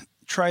let's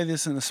try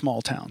this in a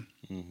small town,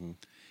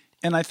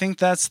 and I think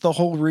that's the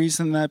whole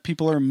reason that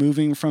people are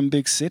moving from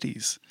big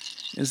cities,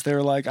 is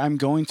they're like, I'm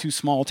going to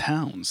small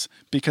towns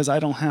because I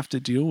don't have to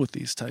deal with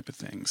these type of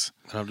things.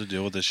 I don't have to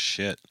deal with this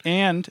shit.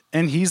 And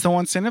he's the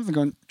one standing up and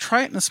going,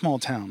 try it in a small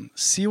town.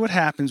 See what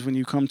happens when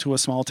you come to a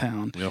small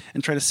town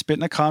and try to spit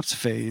in a cop's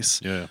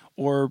face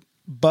or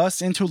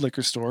bust into a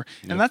liquor store.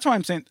 And that's why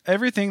I'm saying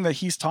everything that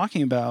he's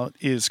talking about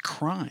is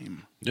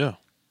crime. Yeah.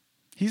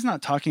 He's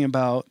not talking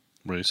about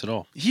race at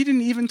all. He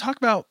didn't even talk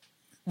about,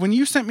 when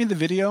you sent me the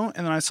video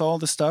and then I saw all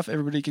the stuff,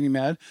 everybody getting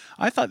mad,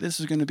 I thought this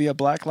was going to be a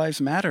Black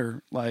Lives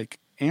Matter, like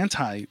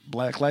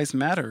anti-Black Lives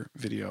Matter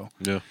video.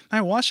 Yeah. And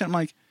I watched it, I'm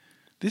like,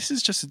 this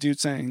is just a dude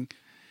saying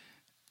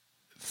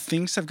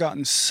things have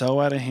gotten so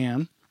out of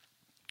hand.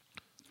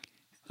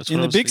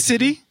 In the big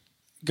city,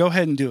 go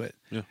ahead and do it.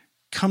 Yeah.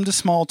 Come to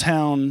small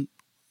town,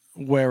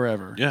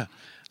 wherever. Yeah.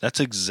 That's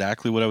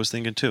exactly what I was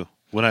thinking too.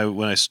 When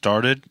I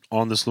started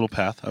on this little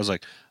path, I was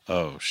like,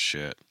 oh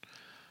shit.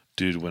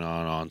 Dude went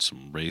on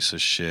some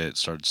racist shit,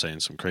 started saying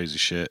some crazy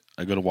shit.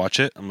 I go to watch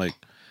it. I'm like,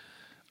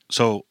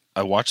 so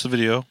I watched the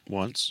video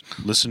once,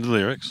 listened to the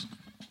lyrics,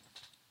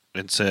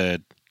 and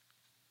said,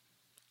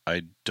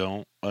 I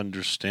don't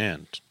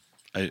understand.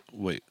 I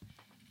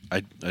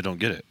don't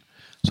get it.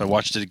 So I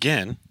watched it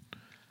again,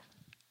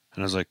 and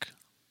I was like,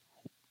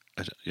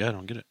 I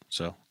don't get it.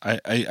 So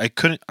I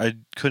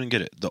couldn't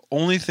get it.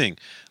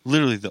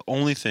 Literally the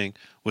only thing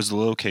was the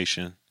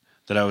location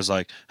that I was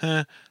like,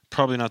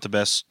 probably not the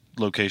best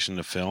location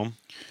to film.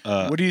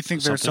 What do you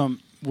think they're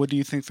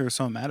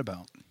so mad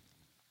about?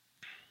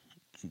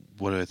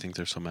 What do I think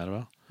they're so mad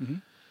about? Mm-hmm.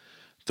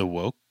 The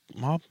woke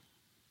mob?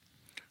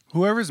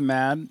 Whoever's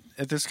mad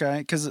at this guy,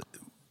 because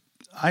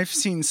I've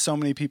seen so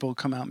many people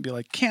come out and be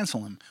like,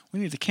 cancel him. We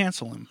need to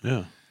cancel him.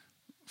 Yeah.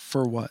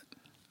 For what?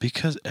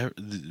 Because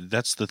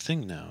that's the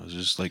thing now. It's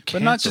just like,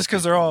 but not just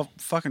because they're all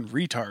fucking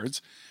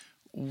retards.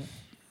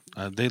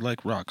 They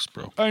like rocks,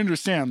 bro. I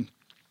understand.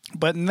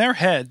 But in their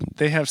head,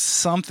 they have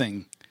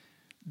something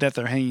that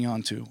they're hanging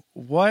on to.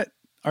 What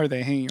are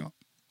they hanging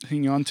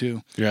on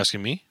to? You're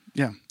asking me?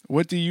 Yeah.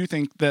 What do you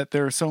think that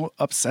they're so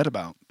upset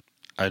about?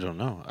 I don't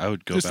know. I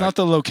would go It's back. not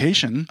the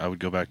location. I would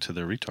go back to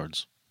their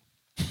retards.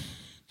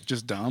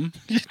 Just dumb?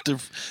 Yeah,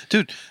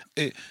 dude,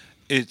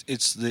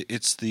 it's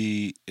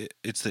the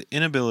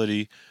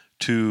inability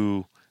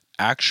to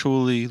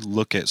actually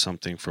look at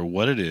something for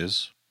what it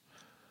is,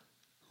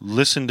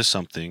 listen to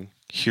something,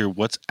 hear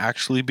what's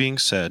actually being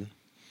said,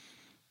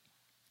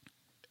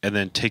 and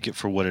then take it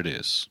for what it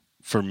is.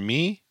 For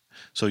me,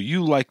 so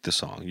you like the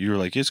song. You're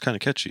like, it's kind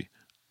of catchy.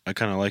 I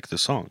kind of like the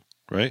song,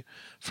 right?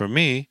 For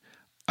me,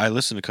 I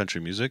listen to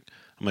country music.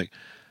 I'm like,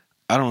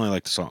 I don't really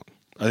like the song.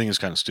 I think it's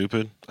kind of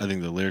stupid. I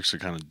think the lyrics are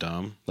kind of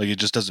dumb. Like, it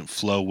just doesn't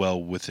flow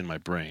well within my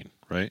brain,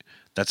 right?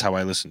 That's how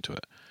I listen to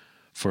it.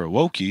 For a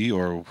Wokey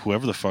or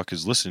whoever the fuck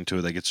is listening to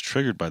it that gets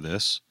triggered by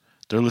this,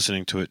 they're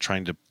listening to it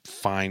trying to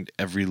find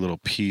every little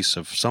piece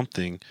of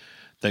something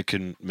that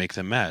can make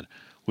them mad,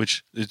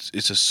 which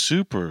it's a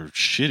super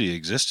shitty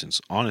existence,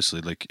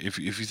 honestly. Like, if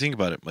you think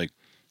about it, like,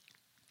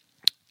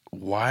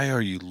 why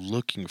are you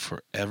looking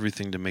for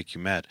everything to make you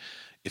mad?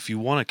 If you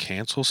want to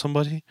cancel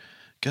somebody,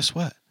 guess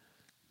what?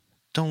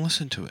 Don't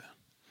listen to it.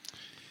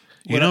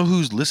 You know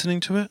who's listening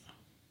to it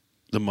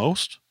the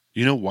most?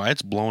 You know why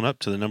it's blown up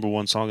to the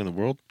 #1 song in the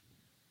world?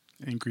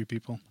 Angry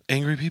people.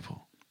 Angry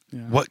people.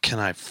 Yeah. What can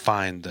I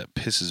find that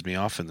pisses me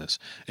off in this?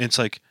 And it's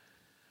like,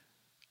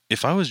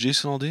 if I was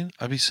Jason Aldean,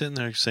 I'd be sitting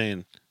there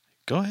saying,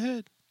 go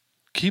ahead.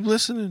 Keep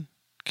listening.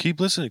 Keep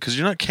listening. Because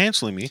you're not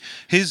canceling me.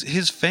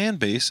 His fan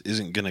base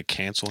isn't going to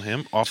cancel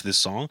him off this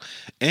song.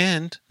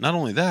 And not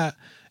only that,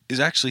 is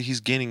actually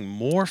he's gaining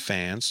more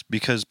fans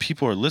because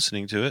people are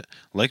listening to it,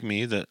 like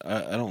me, that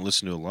I don't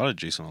listen to a lot of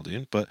Jason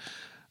Aldean, but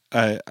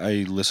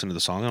I listen to the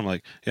song and I'm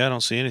like, yeah, I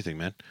don't see anything,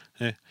 man.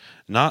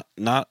 Not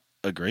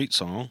a great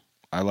song.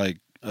 I like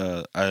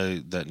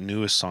that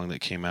newest song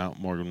that came out,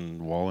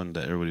 Morgan Wallen,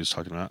 that everybody was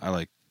talking about. I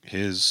like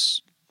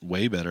his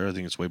way better. I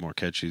think it's way more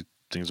catchy. I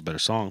think it's a better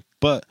song.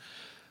 But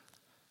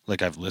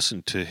like, I've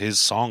listened to his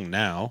song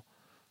now,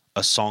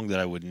 a song that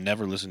I would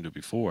never listen to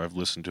before. I've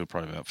listened to it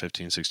probably about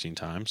 15, 16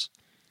 times.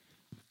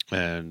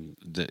 And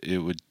it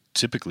would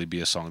typically be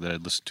a song that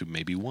I'd listen to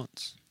maybe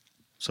once.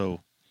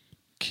 So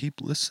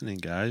keep listening,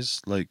 guys.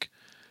 Like,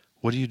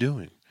 what are you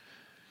doing?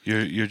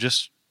 You're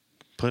just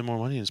putting more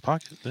money in his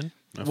pocket then.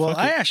 Well,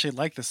 I actually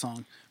like the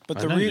song,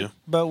 but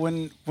but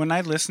when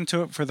I listened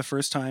to it for the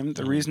first time,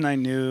 the reason I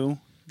knew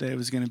that it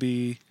was going to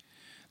be,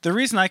 the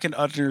reason I could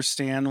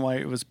understand why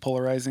it was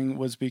polarizing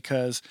was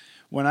because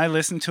when I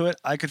listened to it,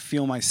 I could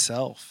feel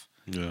myself.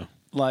 Yeah.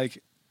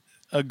 like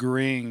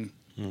agreeing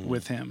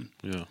with him.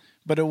 Yeah.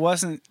 But it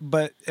wasn't.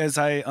 But as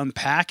I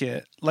unpack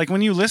it, like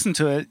when you listen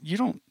to it, you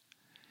don't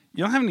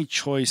have any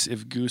choice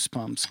if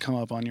goosebumps come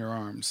up on your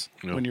arms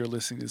No. when you're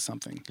listening to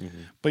something.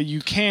 But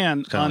you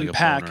can Kind of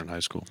unpack. like a boner in high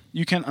school.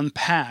 You can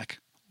unpack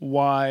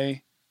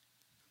why.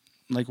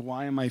 Like,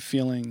 why am I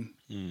feeling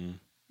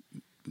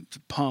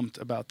pumped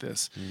about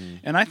this?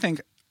 And I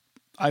think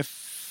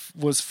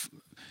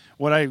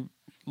what I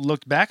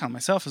looked back on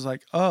myself is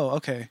like, oh,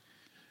 okay,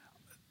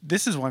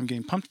 this is why I'm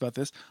getting pumped about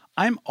this.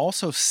 I'm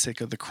also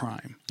sick of the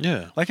crime.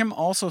 Yeah. Like, I'm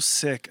also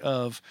sick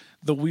of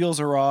the wheels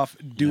are off,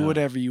 do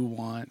whatever you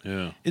want.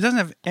 Yeah. It doesn't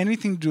have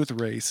anything to do with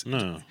race.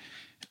 No.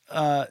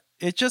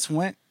 It just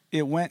went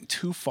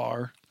too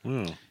far.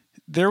 Yeah.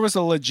 There was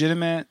a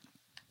legitimate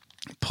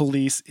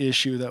police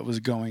issue that was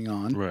going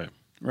on.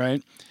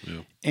 Right?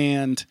 Yeah.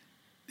 And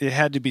it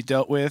had to be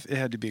dealt with, it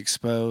had to be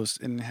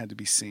exposed, and it had to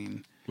be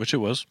seen. Which it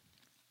was.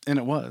 And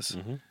it was.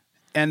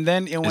 And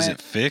then it went... Is it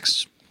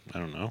fixed? I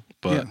don't know.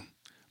 But yeah.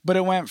 But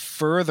it went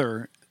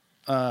further,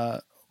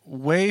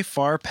 way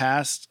far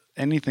past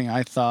anything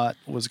I thought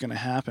was going to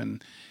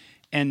happen.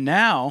 And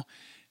now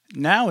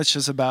it's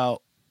just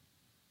about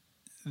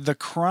the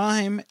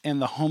crime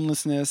and the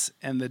homelessness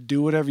and the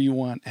do whatever you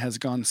want has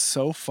gone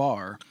so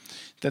far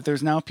that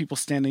there's now people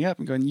standing up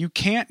and going, you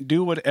can't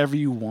do whatever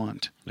you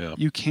want. Yeah.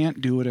 You can't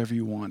do whatever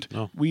you want.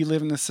 No. We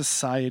live in a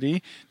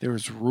society.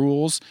 There's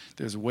rules.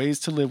 There's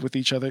ways to live with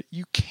each other.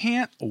 You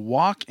can't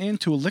walk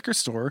into a liquor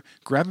store,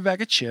 grab a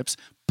bag of chips,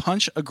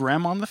 punch a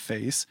grandma in the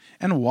face,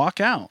 and walk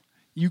out.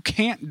 You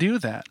can't do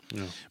that.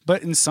 Yeah.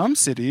 But in some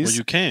cities... Well,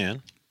 you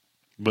can,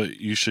 but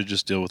you should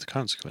just deal with the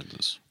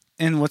consequences.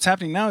 And what's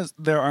happening now is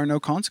there are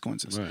no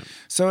consequences. Right.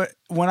 So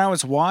when I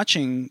was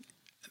watching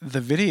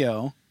the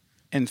video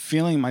and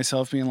feeling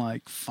myself being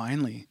like,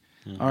 finally,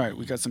 all right,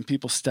 we got some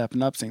people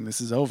stepping up saying this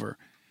is over.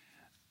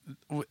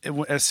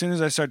 As soon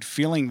as I started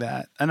feeling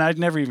that, and I'd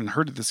never even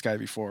heard of this guy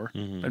before.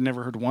 I've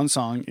never heard one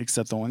song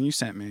except the one you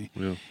sent me.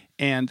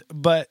 Yeah.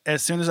 But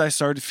as soon as I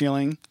started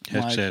feeling He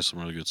has some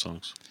really good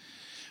songs.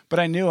 But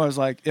I knew, I was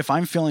like, if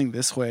I'm feeling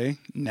this way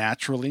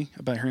naturally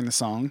about hearing the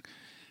song,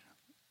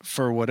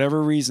 for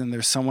whatever reason,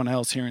 there's someone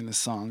else hearing this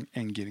song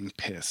and getting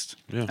pissed.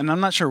 Yeah. And I'm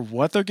not sure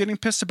what they're getting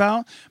pissed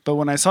about, but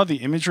when I saw the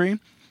imagery,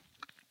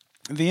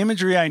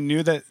 I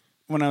knew that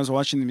when I was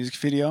watching the music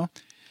video,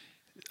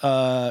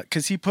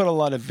 because he put a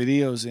lot of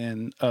videos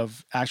in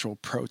of actual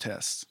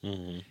protests.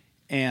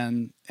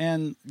 And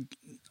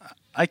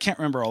I can't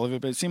remember all of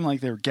it, but it seemed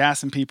like they were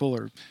gassing people,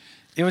 or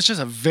it was just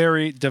a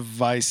very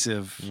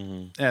divisive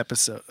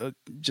episode,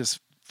 just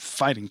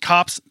fighting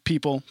cops,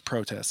 people,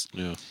 protests.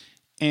 Yeah.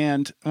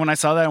 And when I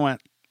saw that, I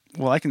went,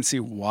 well, I can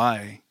see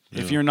why.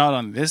 Yeah. If you're not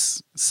on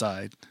this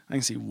side, I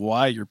can see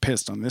why you're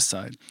pissed on this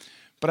side.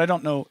 But I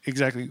don't know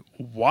exactly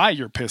why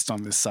you're pissed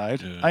on this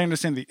side. Yeah. I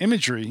understand the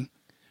imagery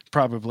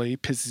probably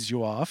pisses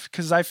you off,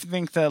 because I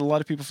think that a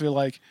lot of people feel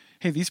like,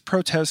 hey, these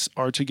protests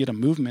are to get a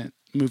movement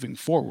moving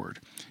forward.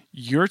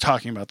 You're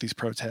talking about these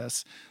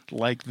protests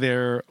like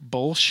they're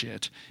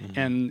bullshit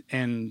and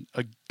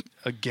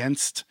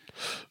against,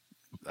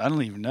 I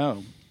don't even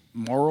know,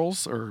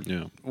 morals or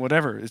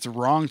whatever. It's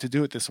wrong to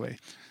do it this way.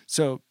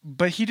 So,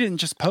 but he didn't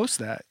just post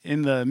that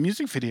in the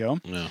music video.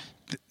 No.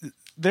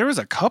 There was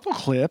a couple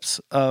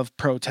clips of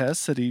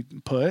protests that he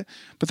put,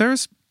 but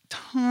there's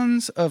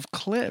tons of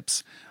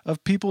clips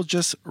of people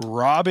just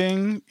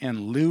robbing and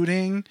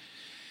looting.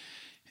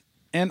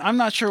 And I'm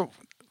not sure,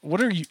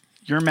 what are you,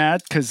 you're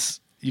mad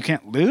because you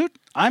can't loot?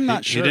 I'm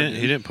not sure.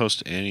 He didn't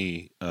post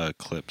any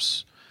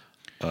clips.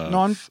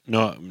 No,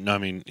 I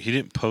mean, he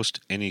didn't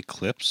post any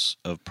clips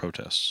of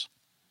protests.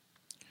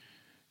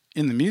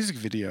 In the music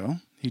video,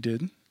 he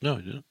did. No,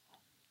 he didn't.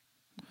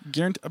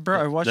 Bro,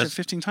 I watched it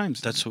 15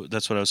 times. That's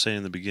what I was saying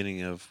in the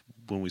beginning of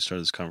when we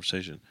started this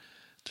conversation.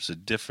 There's a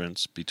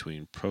difference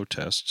between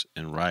protest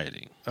and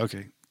rioting.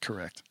 Okay,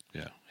 correct.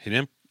 Yeah, he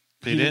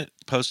didn't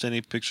post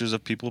any pictures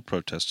of people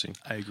protesting.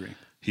 I agree.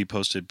 He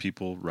posted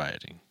people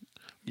rioting,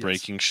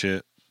 breaking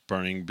shit,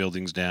 burning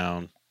buildings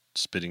down,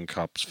 spitting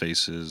cops'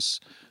 faces,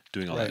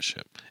 doing all that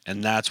shit.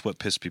 And that's what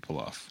pissed people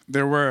off.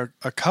 There were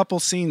a couple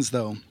scenes,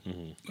 though,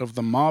 of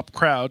the mob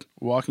crowd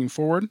walking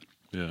forward.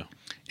 Yeah.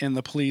 And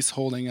the police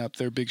holding up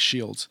their big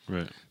shields.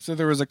 Right. So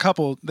there were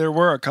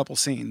a couple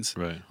scenes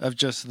of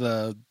just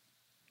the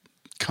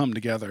come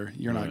together.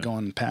 You're not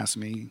going past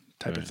me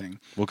type of thing.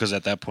 Well, because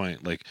at that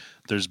point, like,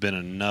 there's been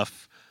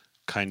enough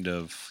kind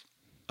of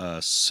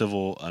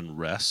civil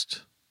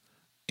unrest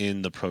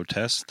in the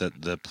protests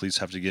that the police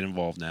have to get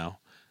involved now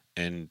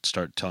and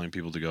start telling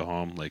people to go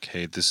home. Like,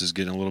 hey, this is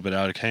getting a little bit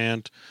out of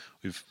hand.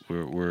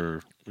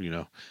 We're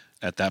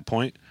at that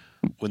point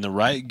when the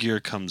riot gear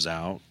comes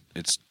out,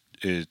 it's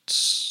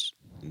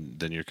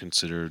then you're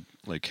considered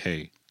like,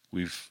 hey,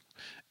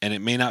 and it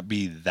may not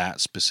be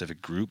that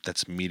specific group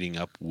that's meeting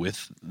up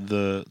with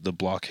the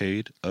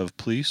blockade of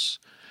police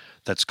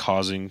that's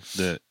causing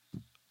the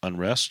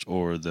unrest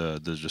or the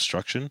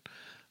destruction,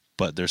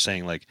 but they're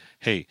saying like,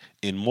 hey,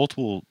 in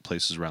multiple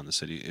places around the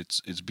city,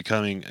 it's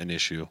becoming an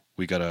issue.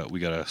 We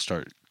gotta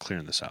start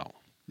clearing this out.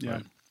 Yeah.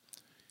 Right?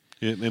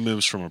 It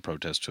moves from a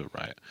protest to a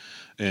riot,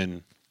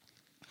 and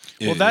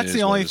Well, that's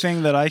the only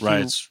thing that I can.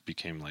 Riots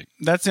became like.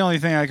 That's the only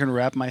thing I can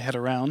wrap my head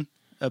around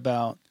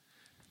about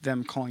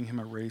them calling him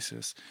a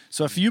racist.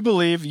 So if you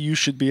believe you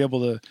should be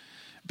able to,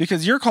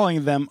 because you're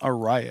calling them a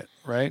riot,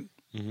 right?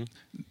 Mm-hmm.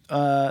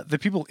 The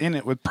people in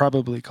it would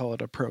probably call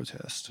it a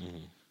protest.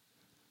 Mm-hmm.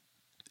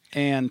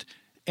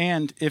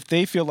 And if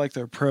they feel like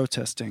they're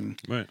protesting,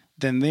 Right.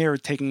 then they are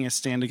taking a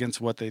stand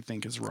against what they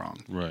think is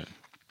wrong. Right.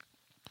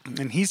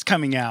 And he's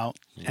coming out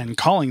and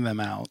calling them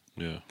out.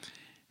 Yeah.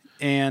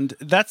 And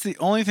that's the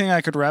only thing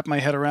I could wrap my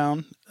head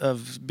around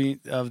of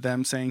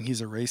them saying he's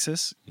a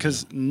racist,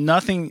 because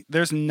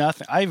there's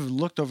nothing. I've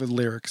looked over the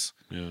lyrics.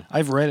 Yeah.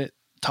 I've read it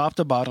top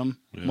to bottom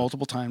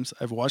multiple times.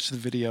 I've watched the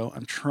video.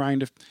 I'm trying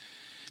to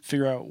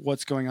figure out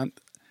what's going on.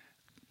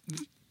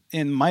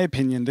 In my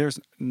opinion, there's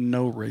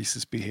no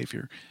racist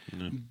behavior.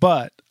 No.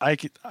 But I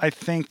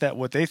think that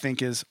what they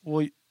think is,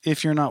 well,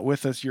 if you're not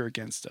with us, you're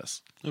against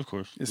us. Of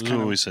course. This is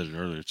what we said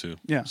earlier, too.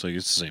 Yeah. So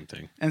it's the same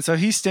thing. And so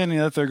he's standing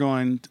up there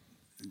going,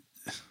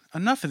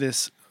 enough of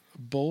this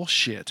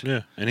bullshit.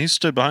 Yeah. And he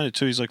stood behind it,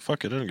 too. He's like,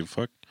 fuck it. I don't give a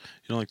fuck.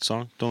 You don't like the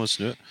song? Don't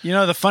listen to it. You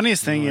know, the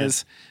funniest thing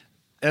is,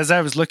 as I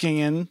was looking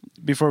in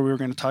before we were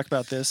going to talk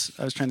about this,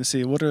 I was trying to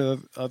see what are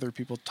other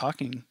people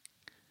talking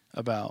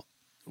about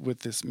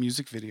with this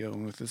music video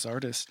and with this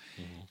artist.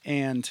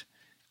 And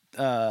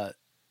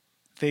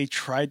they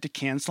tried to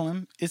cancel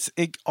him.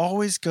 It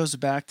always goes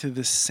back to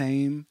the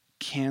same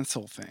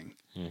cancel thing.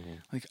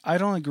 Like, I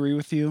don't agree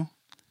with you,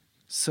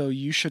 so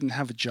you shouldn't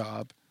have a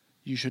job.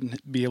 You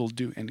shouldn't be able to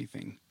do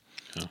anything.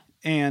 Yeah.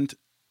 And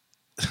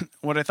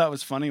what I thought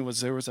was funny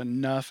was there was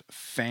enough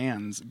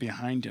fans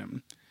behind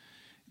him.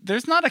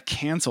 There's not a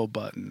cancel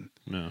button.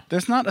 No.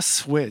 There's not a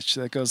switch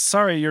that goes,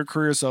 sorry, your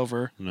career's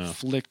over. No.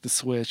 Flick the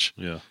switch.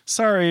 Yeah.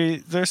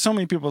 Sorry, there's so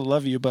many people that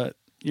love you, but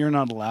you're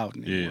not allowed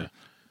anymore. Yeah.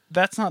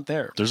 That's not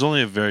there. There's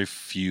only a very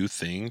few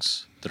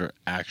things that are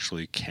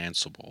actually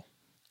cancelable.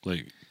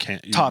 Like,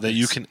 that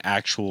you can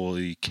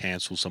actually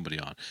cancel somebody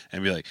on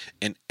and be like,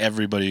 and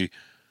everybody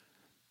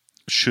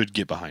should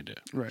get behind it.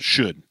 Right.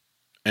 Should.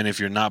 And if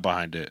you're not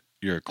behind it,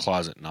 you're a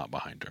closet not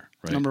behind her.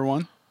 Right. Number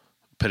one?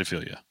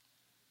 Pedophilia.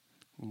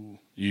 Ooh.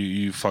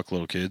 You fuck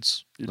little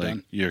kids. You're like,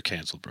 done. You're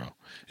canceled, bro.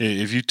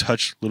 If you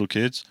touch little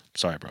kids,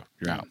 sorry, bro.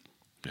 You're out.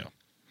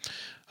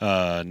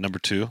 Yeah. Number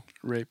two.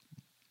 Rape.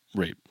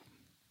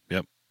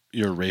 Yep.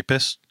 You're a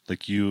rapist.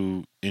 Like,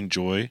 you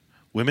enjoy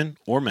women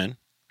or men,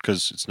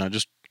 because it's not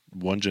just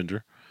one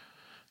gender.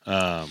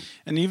 And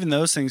even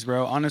those things,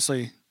 bro,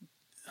 honestly,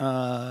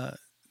 the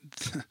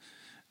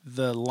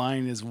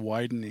line is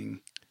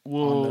widening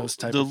on those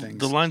type of things.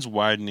 The line's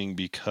widening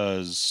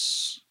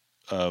because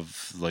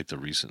of, like, the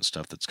recent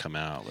stuff that's come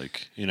out.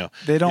 Like, you know.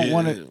 They don't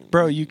want to...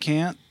 Bro, you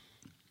can't...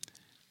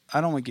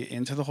 I don't want to get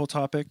into the whole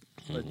topic,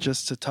 but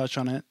just to touch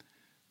on it,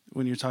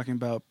 when you're talking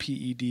about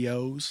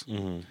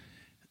PEDOs,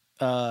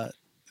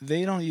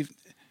 they don't even...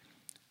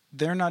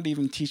 They're not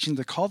even teaching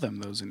to call them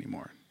those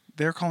anymore.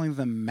 They're calling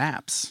them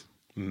MAPS.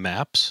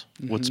 MAPS?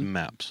 What's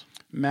MAPS?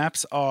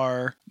 MAPS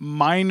are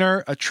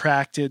minor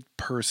attracted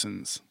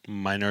persons.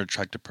 Minor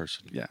attracted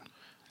person. Yeah.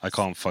 I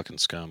call them fucking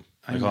scum.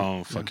 I call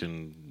them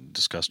fucking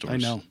disgustors. I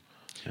know.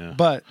 Yeah.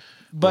 But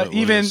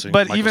even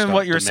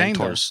what you're saying,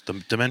 though, the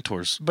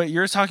Dementors. But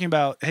you're talking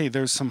about, hey,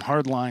 there's some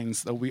hard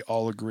lines that we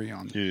all agree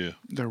on. Yeah.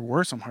 There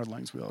were some hard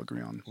lines we all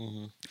agree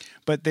on.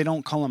 But they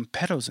don't call them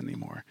pedos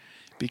anymore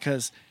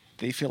because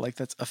they feel like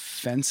that's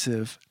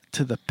offensive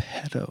to the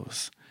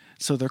pedos.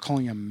 So they're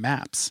calling them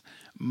MAPS,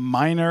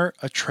 minor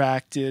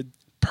attracted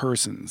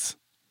persons.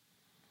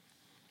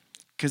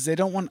 Because they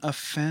don't want to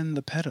offend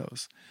the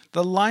pedos.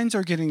 The lines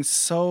are getting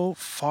so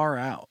far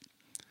out.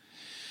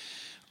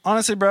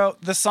 Honestly, bro,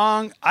 the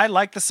song, I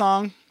like the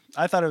song.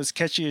 I thought it was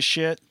catchy as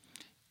shit.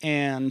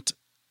 And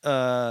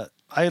I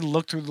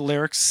looked through the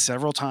lyrics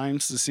several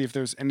times to see if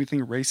there's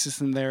anything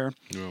racist in there.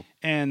 Yeah.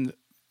 And,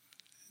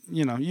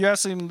 you know, you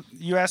asked me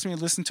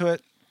to listen to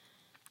it.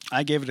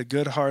 I gave it a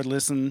good, hard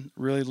listen,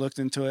 really looked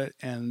into it.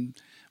 And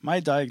my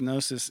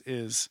diagnosis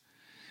is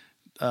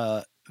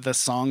the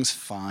song's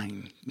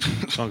fine.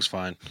 Song's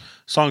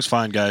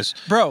fine, guys.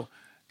 Bro,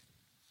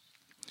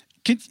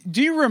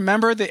 do you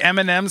remember the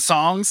Eminem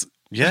songs?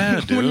 Yeah,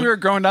 dude. When we were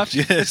growing up,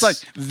 yes. It's like,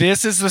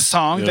 this is the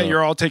song that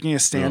you're all taking a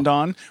stand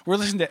on. We're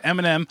listening to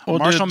Eminem,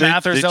 Marshall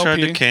Mathers LP. They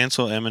tried to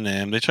cancel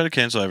Eminem. They tried to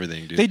cancel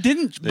everything, dude. They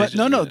didn't,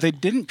 they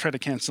didn't try to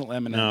cancel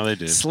Eminem. No, they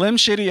did. Slim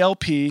Shady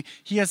LP,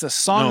 he has a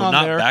song on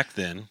there. No, not back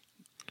then.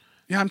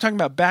 Yeah, I'm talking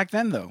about back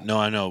then, though. No,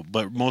 I know.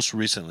 But most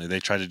recently, they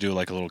tried to do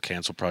like a little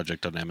cancel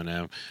project on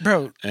Eminem.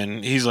 Bro.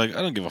 And he's like,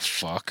 I don't give a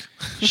fuck.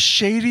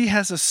 Shady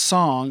has a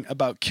song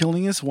about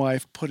killing his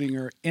wife, putting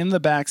her in the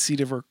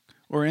backseat of her,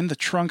 or in the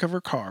trunk of her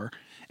car,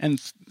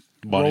 and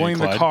rolling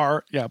the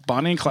car. Yeah,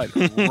 Bonnie and Clyde.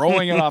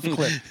 Rolling it off a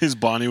cliff. His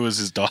Bonnie was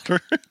his daughter.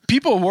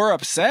 People were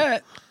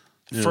upset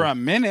for a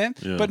minute.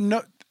 Yeah. But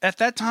no, at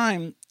that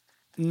time,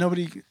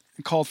 nobody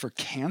called for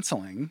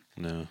canceling.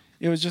 No.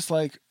 It was just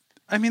like,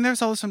 I mean,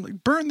 there's all this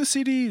like burn the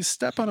CDs,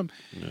 step on them.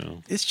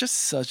 No. It's just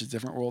such a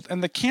different world.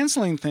 And the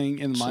canceling thing,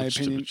 in my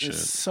Such opinion, stupid is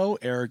shit. so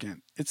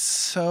arrogant. It's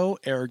so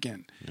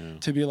arrogant Yeah.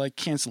 to be like,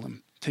 cancel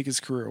him, take his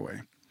career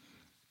away.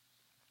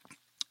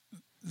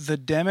 The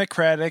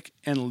Democratic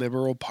and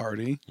Liberal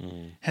Party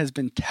has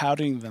been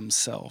touting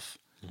themselves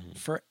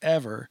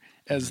forever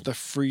as the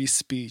free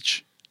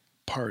speech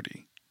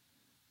party.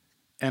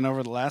 And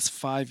over the last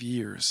 5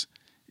 years,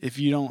 if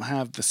you don't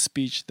have the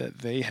speech that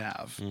they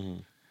have,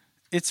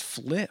 it's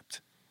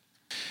flipped.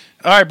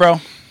 All right, bro.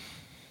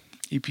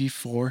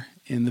 EP4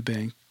 in the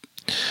bank.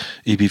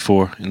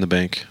 EP4 in the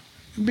bank.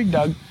 Big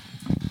Doug.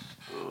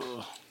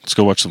 Let's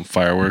go watch some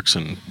fireworks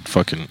and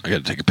fucking. I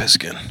gotta take a piss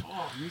again.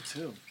 Oh, me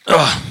too.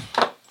 Ugh.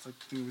 It's like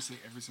the thing we say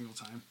every single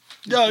time.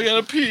 Yeah, I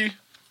gotta pee.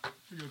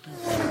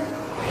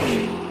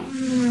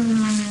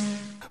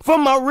 For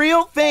my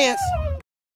real fans.